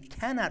 and we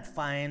cannot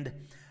find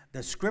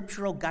the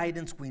scriptural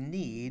guidance we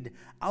need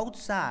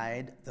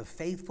outside the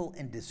faithful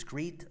and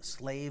discreet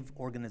slave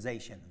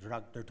organization.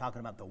 They're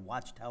talking about the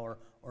Watchtower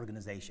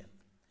organization.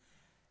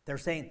 They're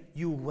saying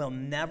you will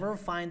never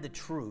find the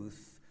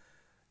truth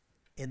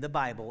in the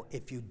Bible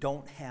if you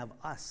don't have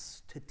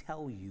us to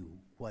tell you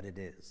what it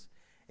is.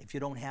 If you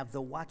don't have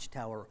the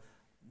Watchtower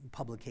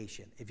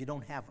publication. If you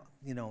don't have,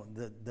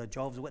 the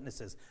Jehovah's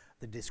Witnesses,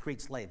 the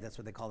discreet slave, that's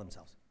what they call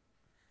themselves.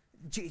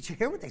 Did you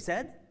hear what they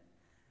said?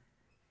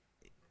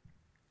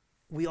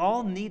 We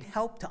all need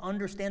help to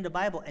understand the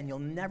Bible, and you'll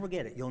never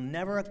get it. You'll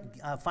never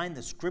find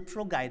the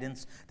scriptural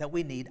guidance that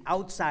we need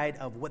outside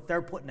of what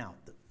they're putting out,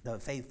 the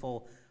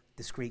faithful,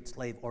 discreet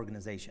slave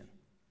organization.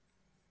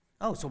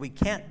 Oh, so we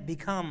can't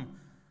become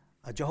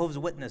a Jehovah's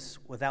Witness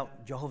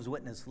without Jehovah's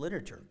Witness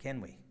literature, can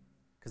we?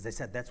 Because they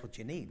said that's what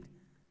you need.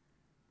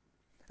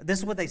 This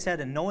is what they said,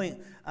 and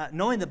knowing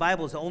the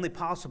Bible is only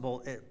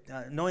possible,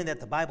 knowing that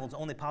the Bible is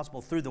only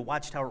possible through the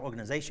Watchtower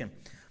organization.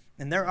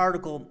 In their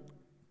article,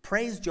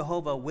 Praise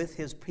Jehovah with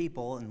His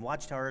People, in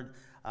Watchtower,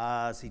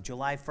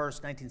 July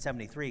 1st,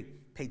 1973,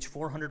 page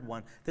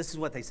 401, this is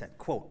what they said,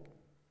 quote,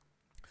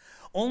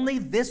 Only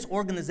this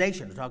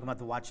organization, we're talking about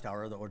the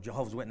Watchtower or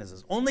Jehovah's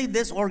Witnesses, only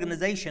this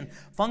organization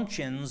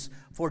functions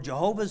for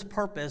Jehovah's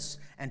purpose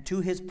and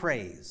to his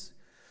praise.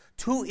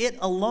 To it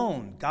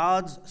alone,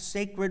 God's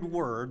sacred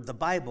word, the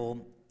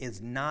Bible,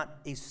 is not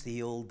a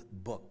sealed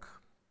book.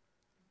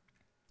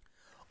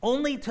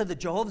 Only to the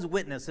Jehovah's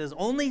Witnesses,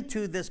 only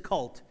to this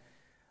cult,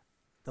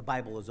 the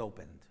Bible is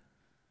opened.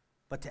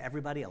 But to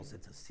everybody else,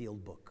 it's a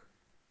sealed book.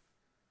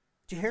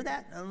 Did you hear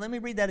that? Let me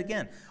read that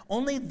again.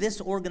 Only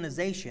this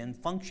organization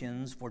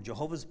functions for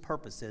Jehovah's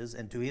purposes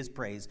and to his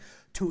praise.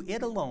 To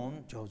it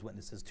alone, Jehovah's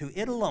Witnesses, to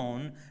it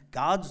alone,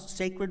 God's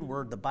sacred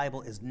word, the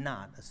Bible, is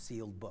not a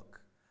sealed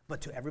book. But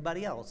to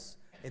everybody else,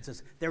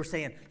 they're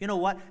saying, you know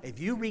what? If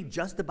you read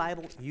just the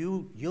Bible,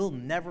 you'll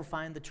never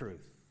find the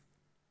truth.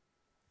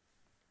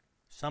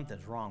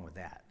 Something's wrong with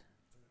that.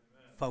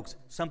 Amen. Folks,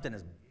 something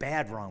is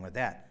bad wrong with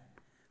that.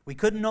 We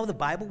couldn't know the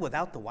Bible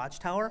without the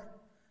Watchtower?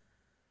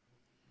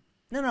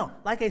 No.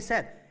 Like I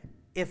said,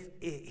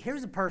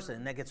 here's a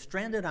person that gets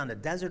stranded on a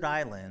desert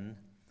island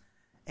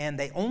and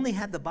they only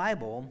had the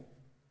Bible,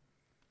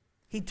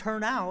 he'd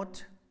turn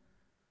out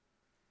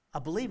a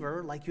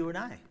believer like you and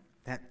I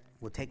that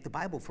will take the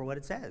Bible for what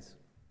it says.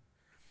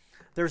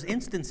 There's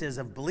instances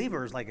of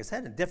believers, like I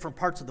said, in different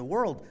parts of the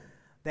world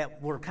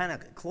that were kind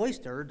of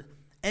cloistered,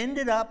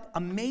 ended up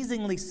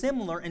amazingly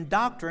similar in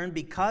doctrine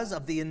because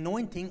of the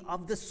anointing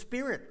of the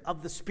Spirit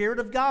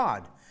of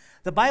God.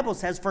 The Bible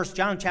says, 1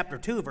 John chapter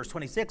 2, verse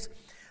 26,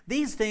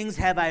 these things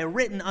have I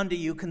written unto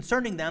you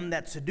concerning them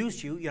that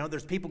seduce you. You know,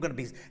 there's people going to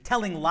be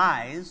telling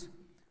lies.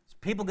 There's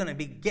people going to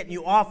be getting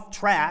you off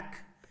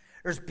track.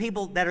 There's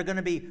people that are going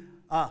to be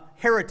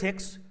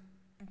heretics,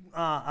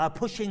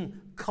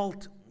 pushing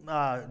cult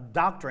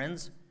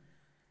doctrines.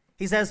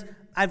 He says,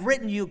 I've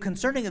written you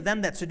concerning of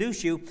them that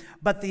seduce you,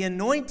 but the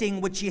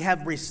anointing which ye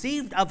have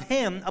received of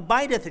him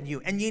abideth in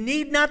you, and ye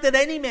need not that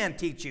any man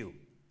teach you.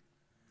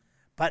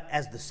 But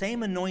as the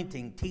same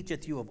anointing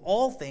teacheth you of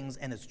all things,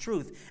 and is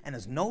truth, and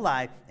is no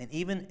lie, and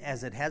even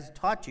as it has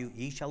taught you,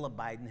 ye shall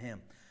abide in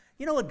him.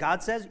 You know what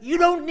God says? You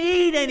don't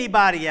need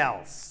anybody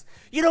else.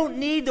 You don't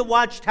need the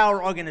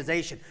Watchtower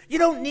organization. You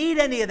don't need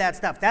any of that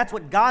stuff. That's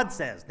what God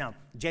says. Now,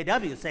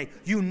 JW say,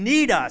 you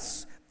need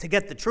us to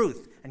get the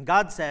truth. And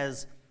God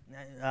says,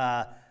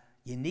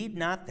 you need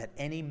not that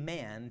any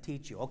man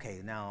teach you.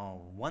 Okay,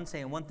 now, one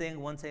saying one thing,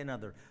 one saying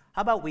another.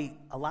 How about we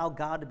allow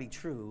God to be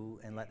true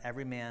and let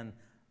every man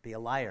be a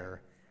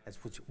liar? That's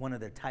one of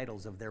the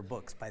titles of their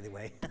books, by the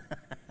way.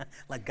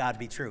 Let God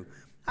be true.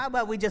 How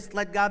about we just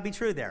let God be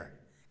true there?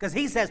 Because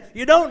he says,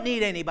 you don't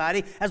need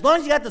anybody. As long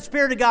as you got the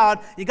Spirit of God,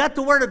 you got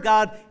the Word of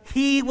God,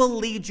 he will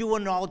lead you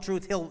in all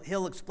truth.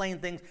 He'll explain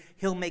things.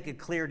 He'll make it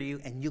clear to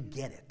you, and you'll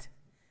get it.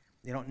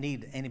 You don't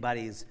need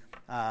anybody's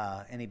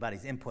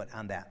input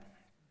on that.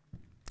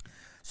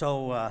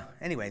 So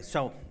anyway,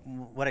 so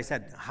what I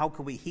said, how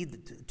can we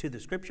heed to the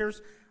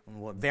Scriptures?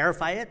 We'll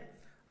verify it,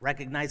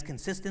 recognize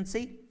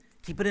consistency,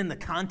 keep it in the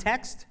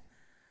context,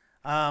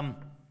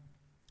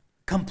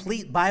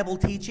 complete Bible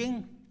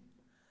teaching.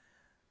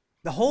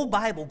 The whole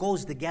Bible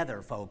goes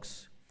together,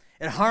 folks.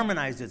 It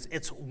harmonizes.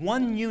 It's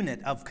one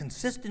unit of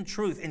consistent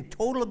truth in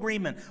total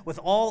agreement with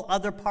all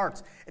other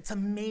parts. It's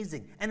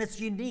amazing, and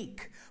it's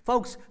unique.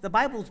 Folks, the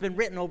Bible's been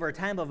written over a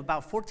time of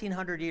about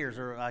 1,400 years,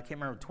 or I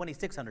can't remember,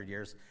 2,600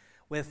 years,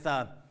 with,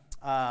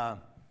 I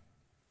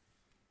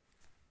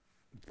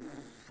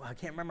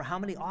can't remember how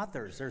many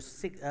authors.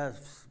 There's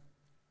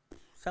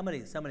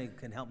somebody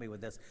can help me with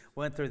this.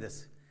 We went through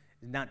this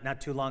not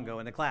too long ago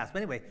in the class.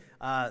 But anyway,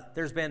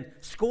 there's been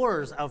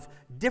scores of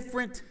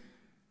different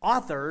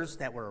authors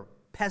that were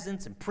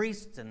peasants and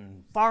priests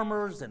and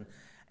farmers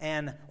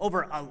and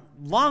over a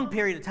long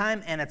period of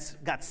time, and it's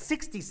got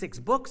 66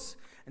 books.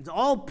 It's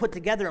all put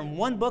together in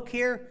one book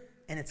here,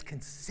 and it's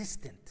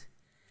consistent.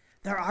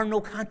 There are no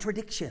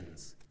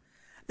contradictions.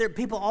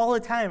 People all the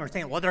time are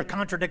saying, well, there are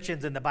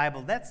contradictions in the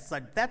Bible. That's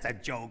a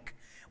joke.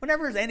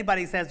 Whenever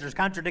anybody says there's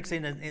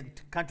contradictions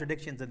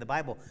in the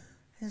Bible,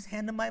 just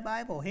hand them my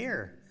Bible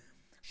here.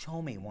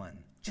 Show me one.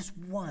 Just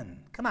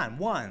one. Come on,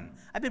 one.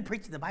 I've been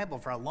preaching the Bible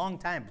for a long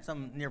time,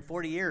 some near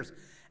 40 years,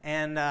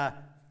 and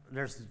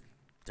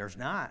there's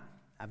not.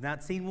 I've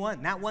not seen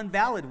one. Not one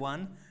valid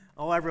one.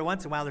 Oh, every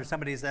once in a while there's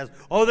somebody who says,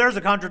 oh, there's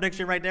a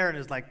contradiction right there, and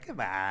it's like, come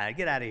on,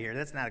 get out of here.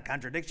 That's not a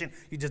contradiction.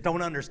 You just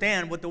don't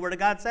understand what the Word of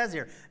God says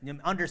here. You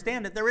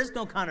understand that there is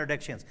no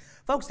contradictions.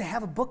 Folks, to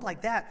have a book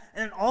like that,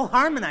 and it all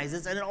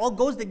harmonizes, and it all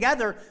goes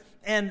together,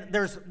 and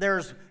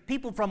there's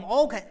people from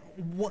all kinds.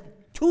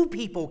 Two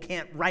people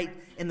can't write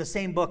in the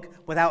same book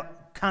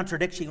without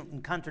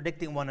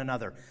contradicting one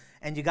another.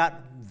 And you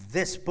got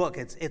this book.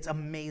 It's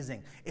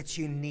amazing. It's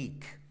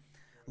unique.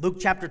 Luke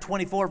chapter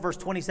 24, verse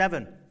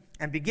 27.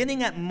 And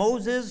beginning at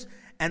Moses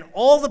and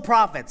all the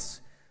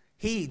prophets,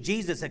 he,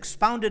 Jesus,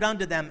 expounded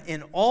unto them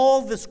in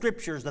all the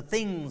Scriptures the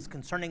things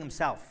concerning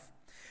himself.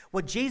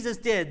 What Jesus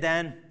did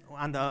then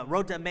on the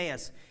road to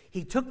Emmaus,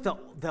 he took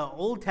the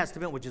Old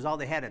Testament, which is all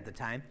they had at the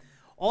time,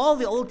 all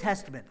the Old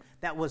Testament,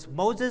 that was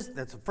Moses,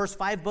 that's the first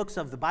 5 books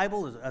of the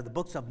Bible, are the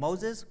books of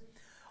Moses,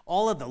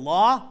 all of the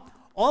law,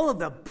 all of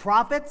the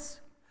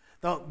prophets,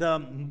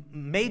 The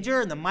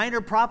major and the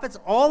minor prophets,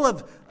 all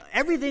of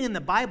everything in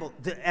the Bible,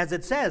 as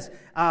it says,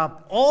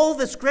 all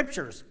the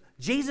scriptures,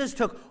 Jesus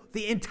took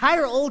the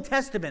entire Old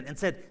Testament and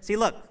said, see,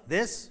 look,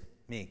 this,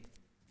 me.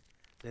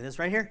 See this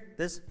right here?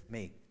 This,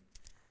 me.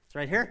 It's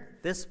right here.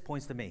 This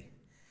points to me.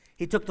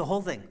 He took the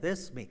whole thing.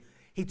 This, me.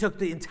 He took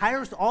the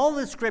entire, all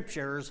the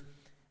scriptures,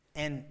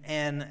 and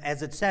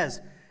as it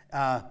says,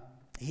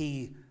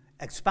 he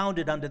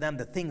expounded unto them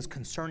the things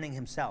concerning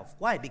himself.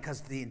 Why?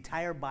 Because the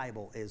entire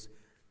Bible is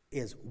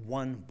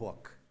one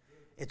book.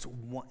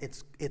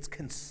 It's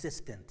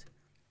consistent.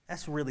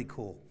 That's really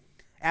cool.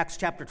 Acts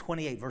chapter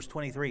 28, verse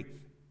 23.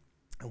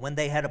 And when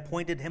they had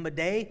appointed him a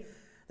day,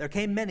 there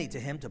came many to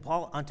him, to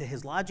Paul, unto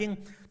his lodging,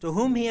 to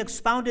whom he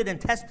expounded and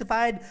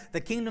testified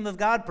the kingdom of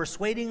God,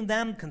 persuading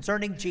them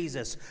concerning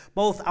Jesus,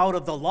 both out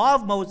of the law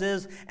of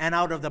Moses and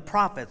out of the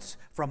prophets,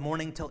 from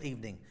morning till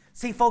evening.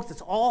 See, folks,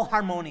 it's all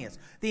harmonious.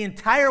 The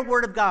entire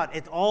Word of God,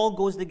 it all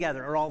goes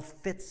together. It all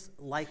fits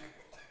like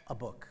a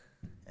book.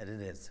 And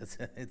it is.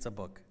 It's a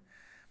book.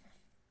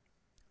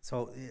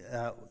 So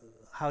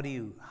how do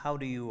you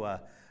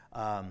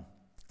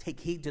take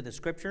heed to the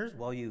Scriptures?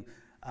 Well, you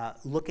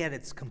look at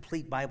its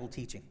complete Bible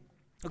teaching.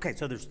 Okay,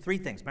 so there's three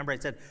things. Remember I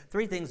said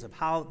three things of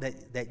how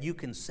that you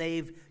can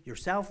save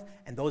yourself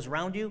and those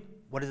around you.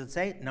 What does it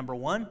say? Number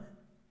one,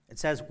 it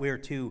says we're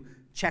to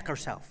check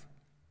ourselves.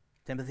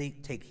 Timothy,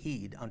 take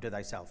heed unto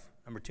thyself.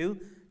 Number two,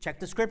 check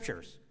the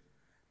Scriptures.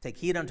 Take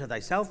heed unto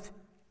thyself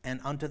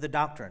and unto the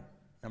doctrine.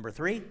 Number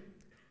three,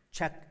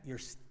 check your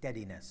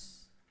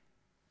steadiness,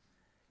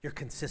 your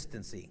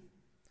consistency.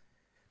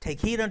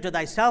 Take heed unto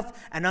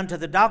thyself and unto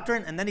the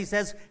doctrine. And then he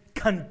says,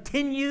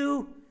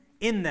 continue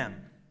in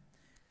them.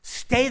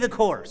 Stay the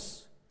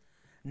course.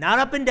 Not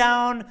up and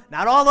down,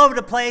 not all over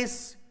the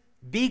place.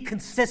 Be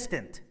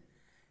consistent.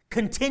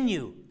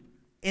 Continue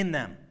in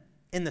them,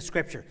 in the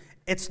Scripture.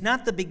 It's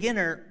not the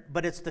beginner,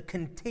 but it's the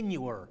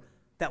continuer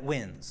that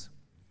wins.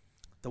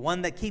 The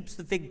one that keeps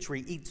the fig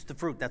tree eats the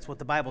fruit. That's what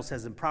the Bible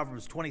says in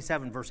Proverbs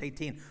 27, verse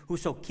 18.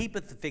 Whoso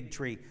keepeth the fig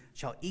tree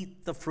shall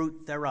eat the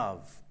fruit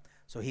thereof.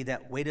 So he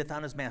that waiteth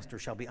on his master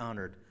shall be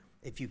honored.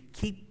 If you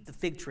keep the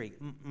fig tree.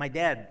 My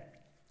dad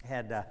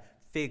had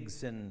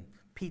figs and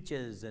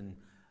peaches and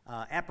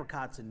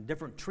apricots and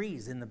different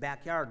trees in the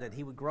backyard that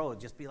he would grow. It'd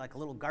just be like a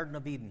little Garden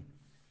of Eden.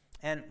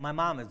 And my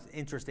mom is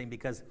interesting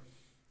because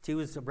she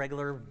was a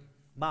regular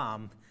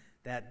mom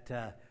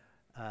that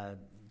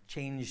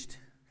changed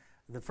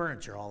the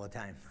furniture all the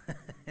time.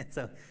 And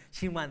so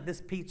she wanted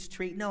this peach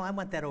tree. No, I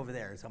want that over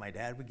there. So my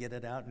dad would get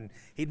it out and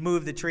he'd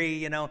move the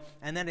tree, and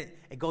then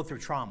it'd go through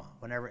trauma.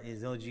 Whenever,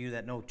 those of you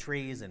that know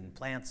trees and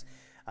plants,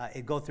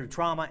 it'd go through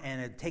trauma and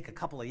it'd take a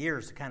couple of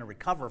years to kind of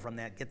recover from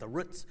that, get the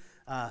roots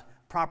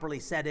properly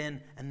set in,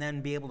 and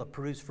then be able to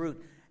produce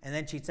fruit. And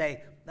then she'd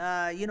say,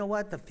 you know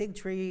what, the fig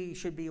tree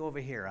should be over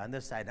here on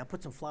this side. Now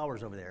put some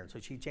flowers over there. And so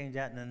she'd change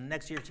that, and then the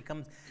next year she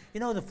comes,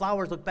 the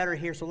flowers look better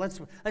here, so let's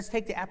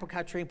take the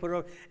apricot tree and put it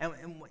over.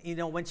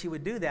 And when she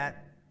would do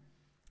that,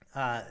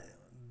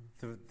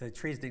 the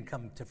trees didn't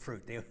come to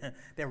fruit.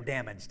 They were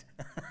damaged.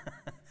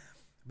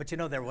 But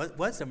there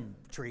was some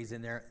trees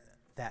in there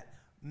that,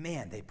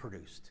 man, they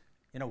produced.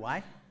 You know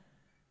why?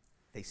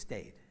 They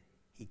stayed.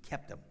 He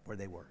kept them where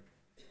they were.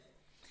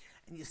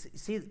 And you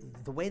see,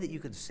 the way that you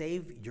can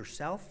save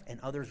yourself and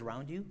others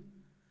around you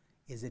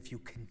is if you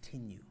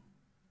continue.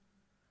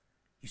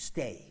 You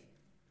stay.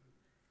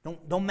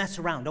 Don't mess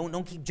around.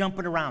 Don't keep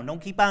jumping around. Don't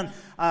keep on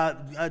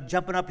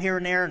jumping up here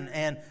and there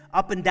and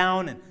up and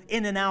down and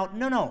in and out.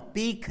 No.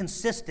 Be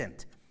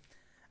consistent.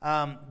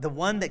 The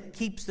one that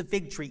keeps the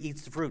fig tree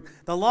eats the fruit.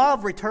 The law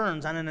of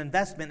returns on an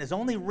investment is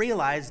only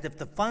realized if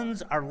the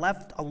funds are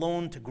left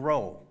alone to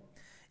grow.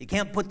 You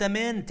can't put them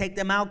in, take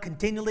them out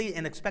continually,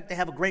 and expect to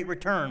have a great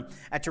return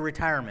at your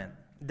retirement.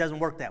 It doesn't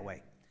work that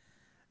way.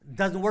 It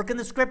doesn't work in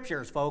the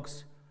Scriptures,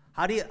 folks.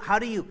 How do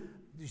you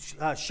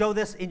show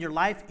this in your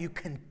life? You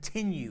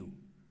continue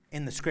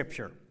in the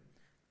Scripture.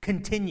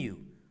 Continue.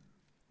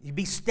 You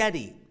be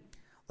steady.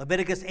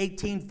 Leviticus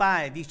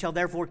 18:5, ye shall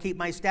therefore keep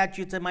my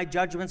statutes and my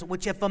judgments,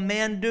 which if a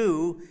man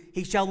do,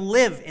 he shall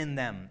live in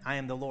them. I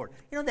am the Lord.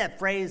 You know that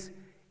phrase,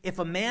 if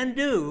a man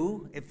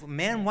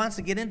wants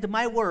to get into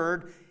my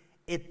word,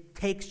 it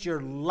takes your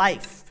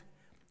life,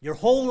 your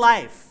whole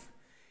life.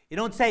 You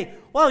don't say,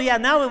 well, yeah,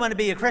 now we want to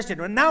be a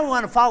Christian. Now we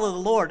want to follow the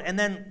Lord. And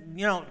then,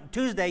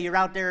 Tuesday you're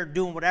out there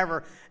doing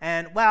whatever.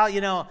 And,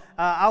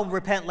 I'll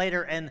repent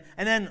later. And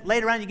then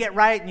later on you get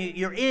right and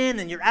you're in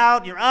and you're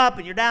out, you're up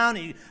and you're down,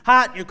 and you're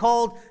hot and you're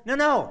cold.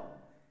 No.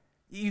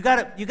 You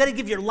got to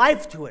give your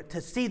life to it to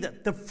see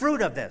the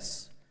fruit of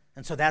this.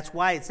 And so that's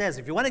why it says,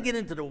 if you want to get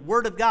into the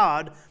Word of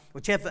God,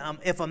 which if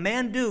a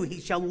man do, he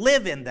shall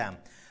live in them.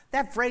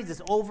 That phrase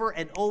is over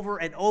and over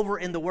and over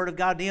in the Word of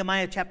God.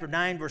 Nehemiah chapter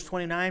 9, verse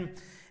 29,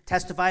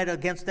 testified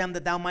against them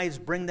that thou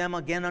mightest bring them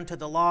again unto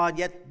the law,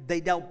 yet they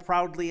dealt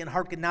proudly and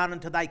hearkened not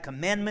unto thy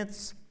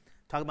commandments,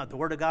 talking about the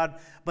Word of God,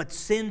 but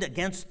sinned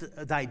against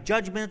thy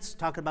judgments,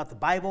 talking about the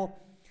Bible,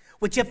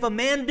 which if a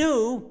man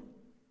do,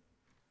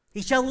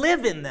 he shall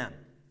live in them.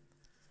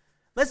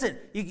 Listen,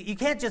 you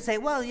can't just say,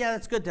 well, yeah,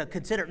 that's good to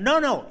consider.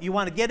 No, you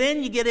want to get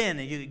in, you get in,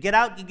 and you get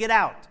out, you get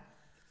out.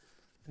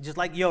 Just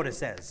like Yoda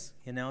says,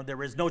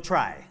 there is no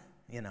try.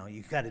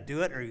 You got to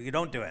do it or you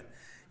don't do it.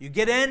 You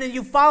get in and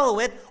you follow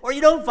it, or you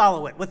don't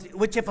follow it.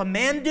 Which if a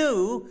man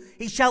do,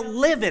 he shall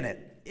live in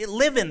it.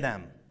 Live in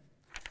them.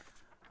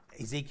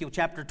 Ezekiel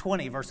chapter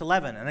 20, verse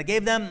 11. And I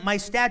gave them my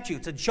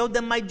statutes and showed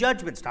them my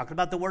judgments, talking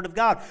about the word of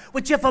God.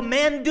 Which if a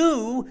man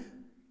do,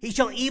 he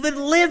shall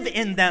even live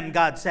in them,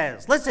 God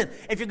says. Listen,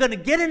 if you're going to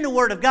get in the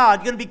word of God,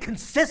 you're going to be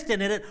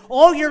consistent in it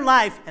all your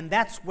life. And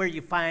that's where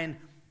you find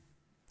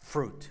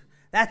fruit.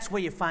 That's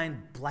where you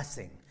find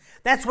blessing.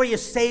 That's where you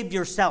save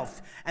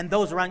yourself and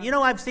those around.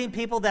 I've seen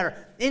people that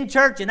are in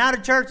church and out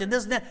of church and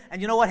this and that.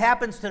 And you know what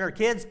happens to their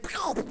kids?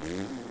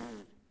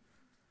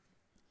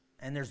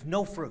 And there's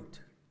no fruit.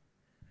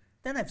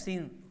 Then I've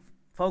seen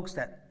folks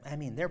that,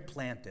 they're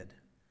planted.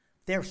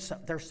 They're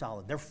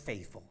solid. They're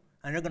faithful.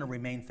 And they're going to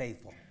remain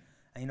faithful.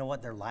 And you know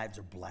what? Their lives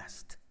are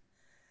blessed.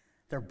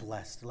 They're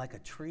blessed. They're like a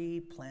tree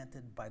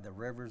planted by the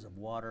rivers of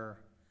water.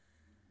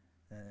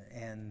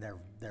 And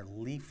their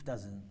leaf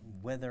doesn't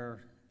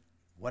wither.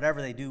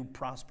 Whatever they do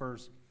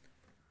prospers.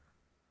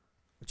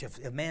 Which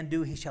if a man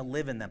do, he shall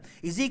live in them.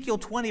 Ezekiel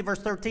 20, verse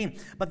 13.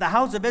 But the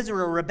house of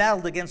Israel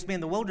rebelled against me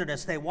in the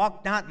wilderness. They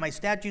walked not in my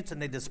statutes,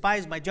 and they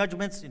despised my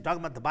judgments. You're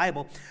talking about the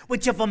Bible.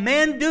 Which if a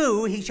man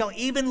do, he shall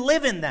even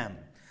live in them.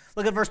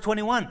 Look at verse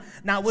 21.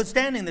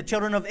 Notwithstanding, the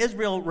children of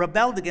Israel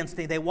rebelled against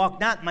thee. They walked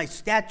not in my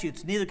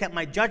statutes, neither kept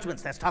my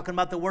judgments. That's talking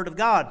about the word of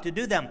God, to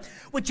do them.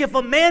 Which if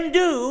a man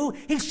do,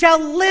 he shall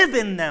live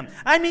in them.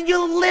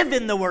 You live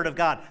in the word of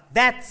God.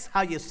 That's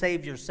how you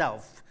save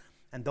yourself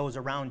and those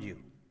around you.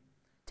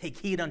 Take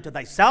heed unto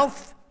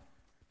thyself.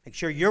 Make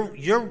sure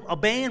you're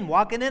obeying,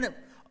 walking in it,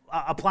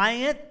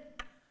 applying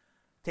it.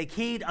 Take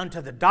heed unto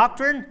the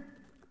doctrine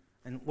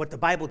and what the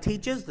Bible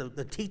teaches,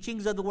 the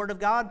teachings of the word of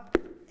God.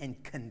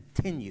 And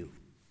continue.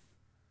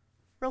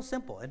 Real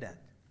simple, isn't it?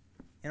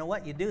 You know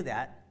what? You do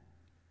that,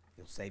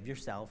 you'll save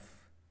yourself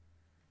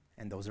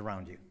and those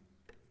around you.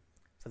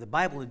 For the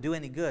Bible to do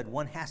any good,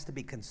 one has to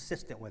be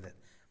consistent with it.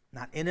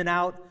 Not in and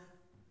out,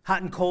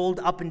 hot and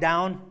cold, up and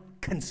down.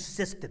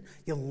 Consistent.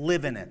 You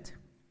live in it.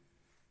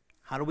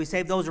 How do we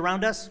save those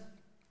around us?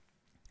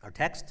 Our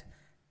text,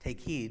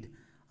 take heed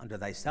unto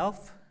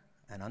thyself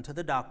and unto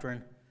the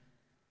doctrine.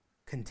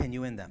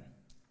 Continue in them.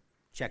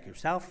 Check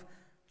yourself.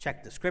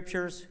 Check the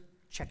scriptures,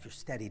 check your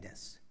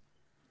steadiness.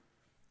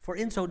 For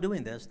in so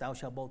doing this, thou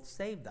shalt both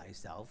save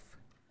thyself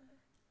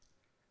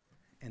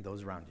and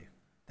those around you,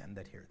 them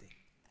that hear thee.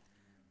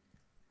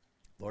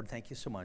 Lord, thank you so much.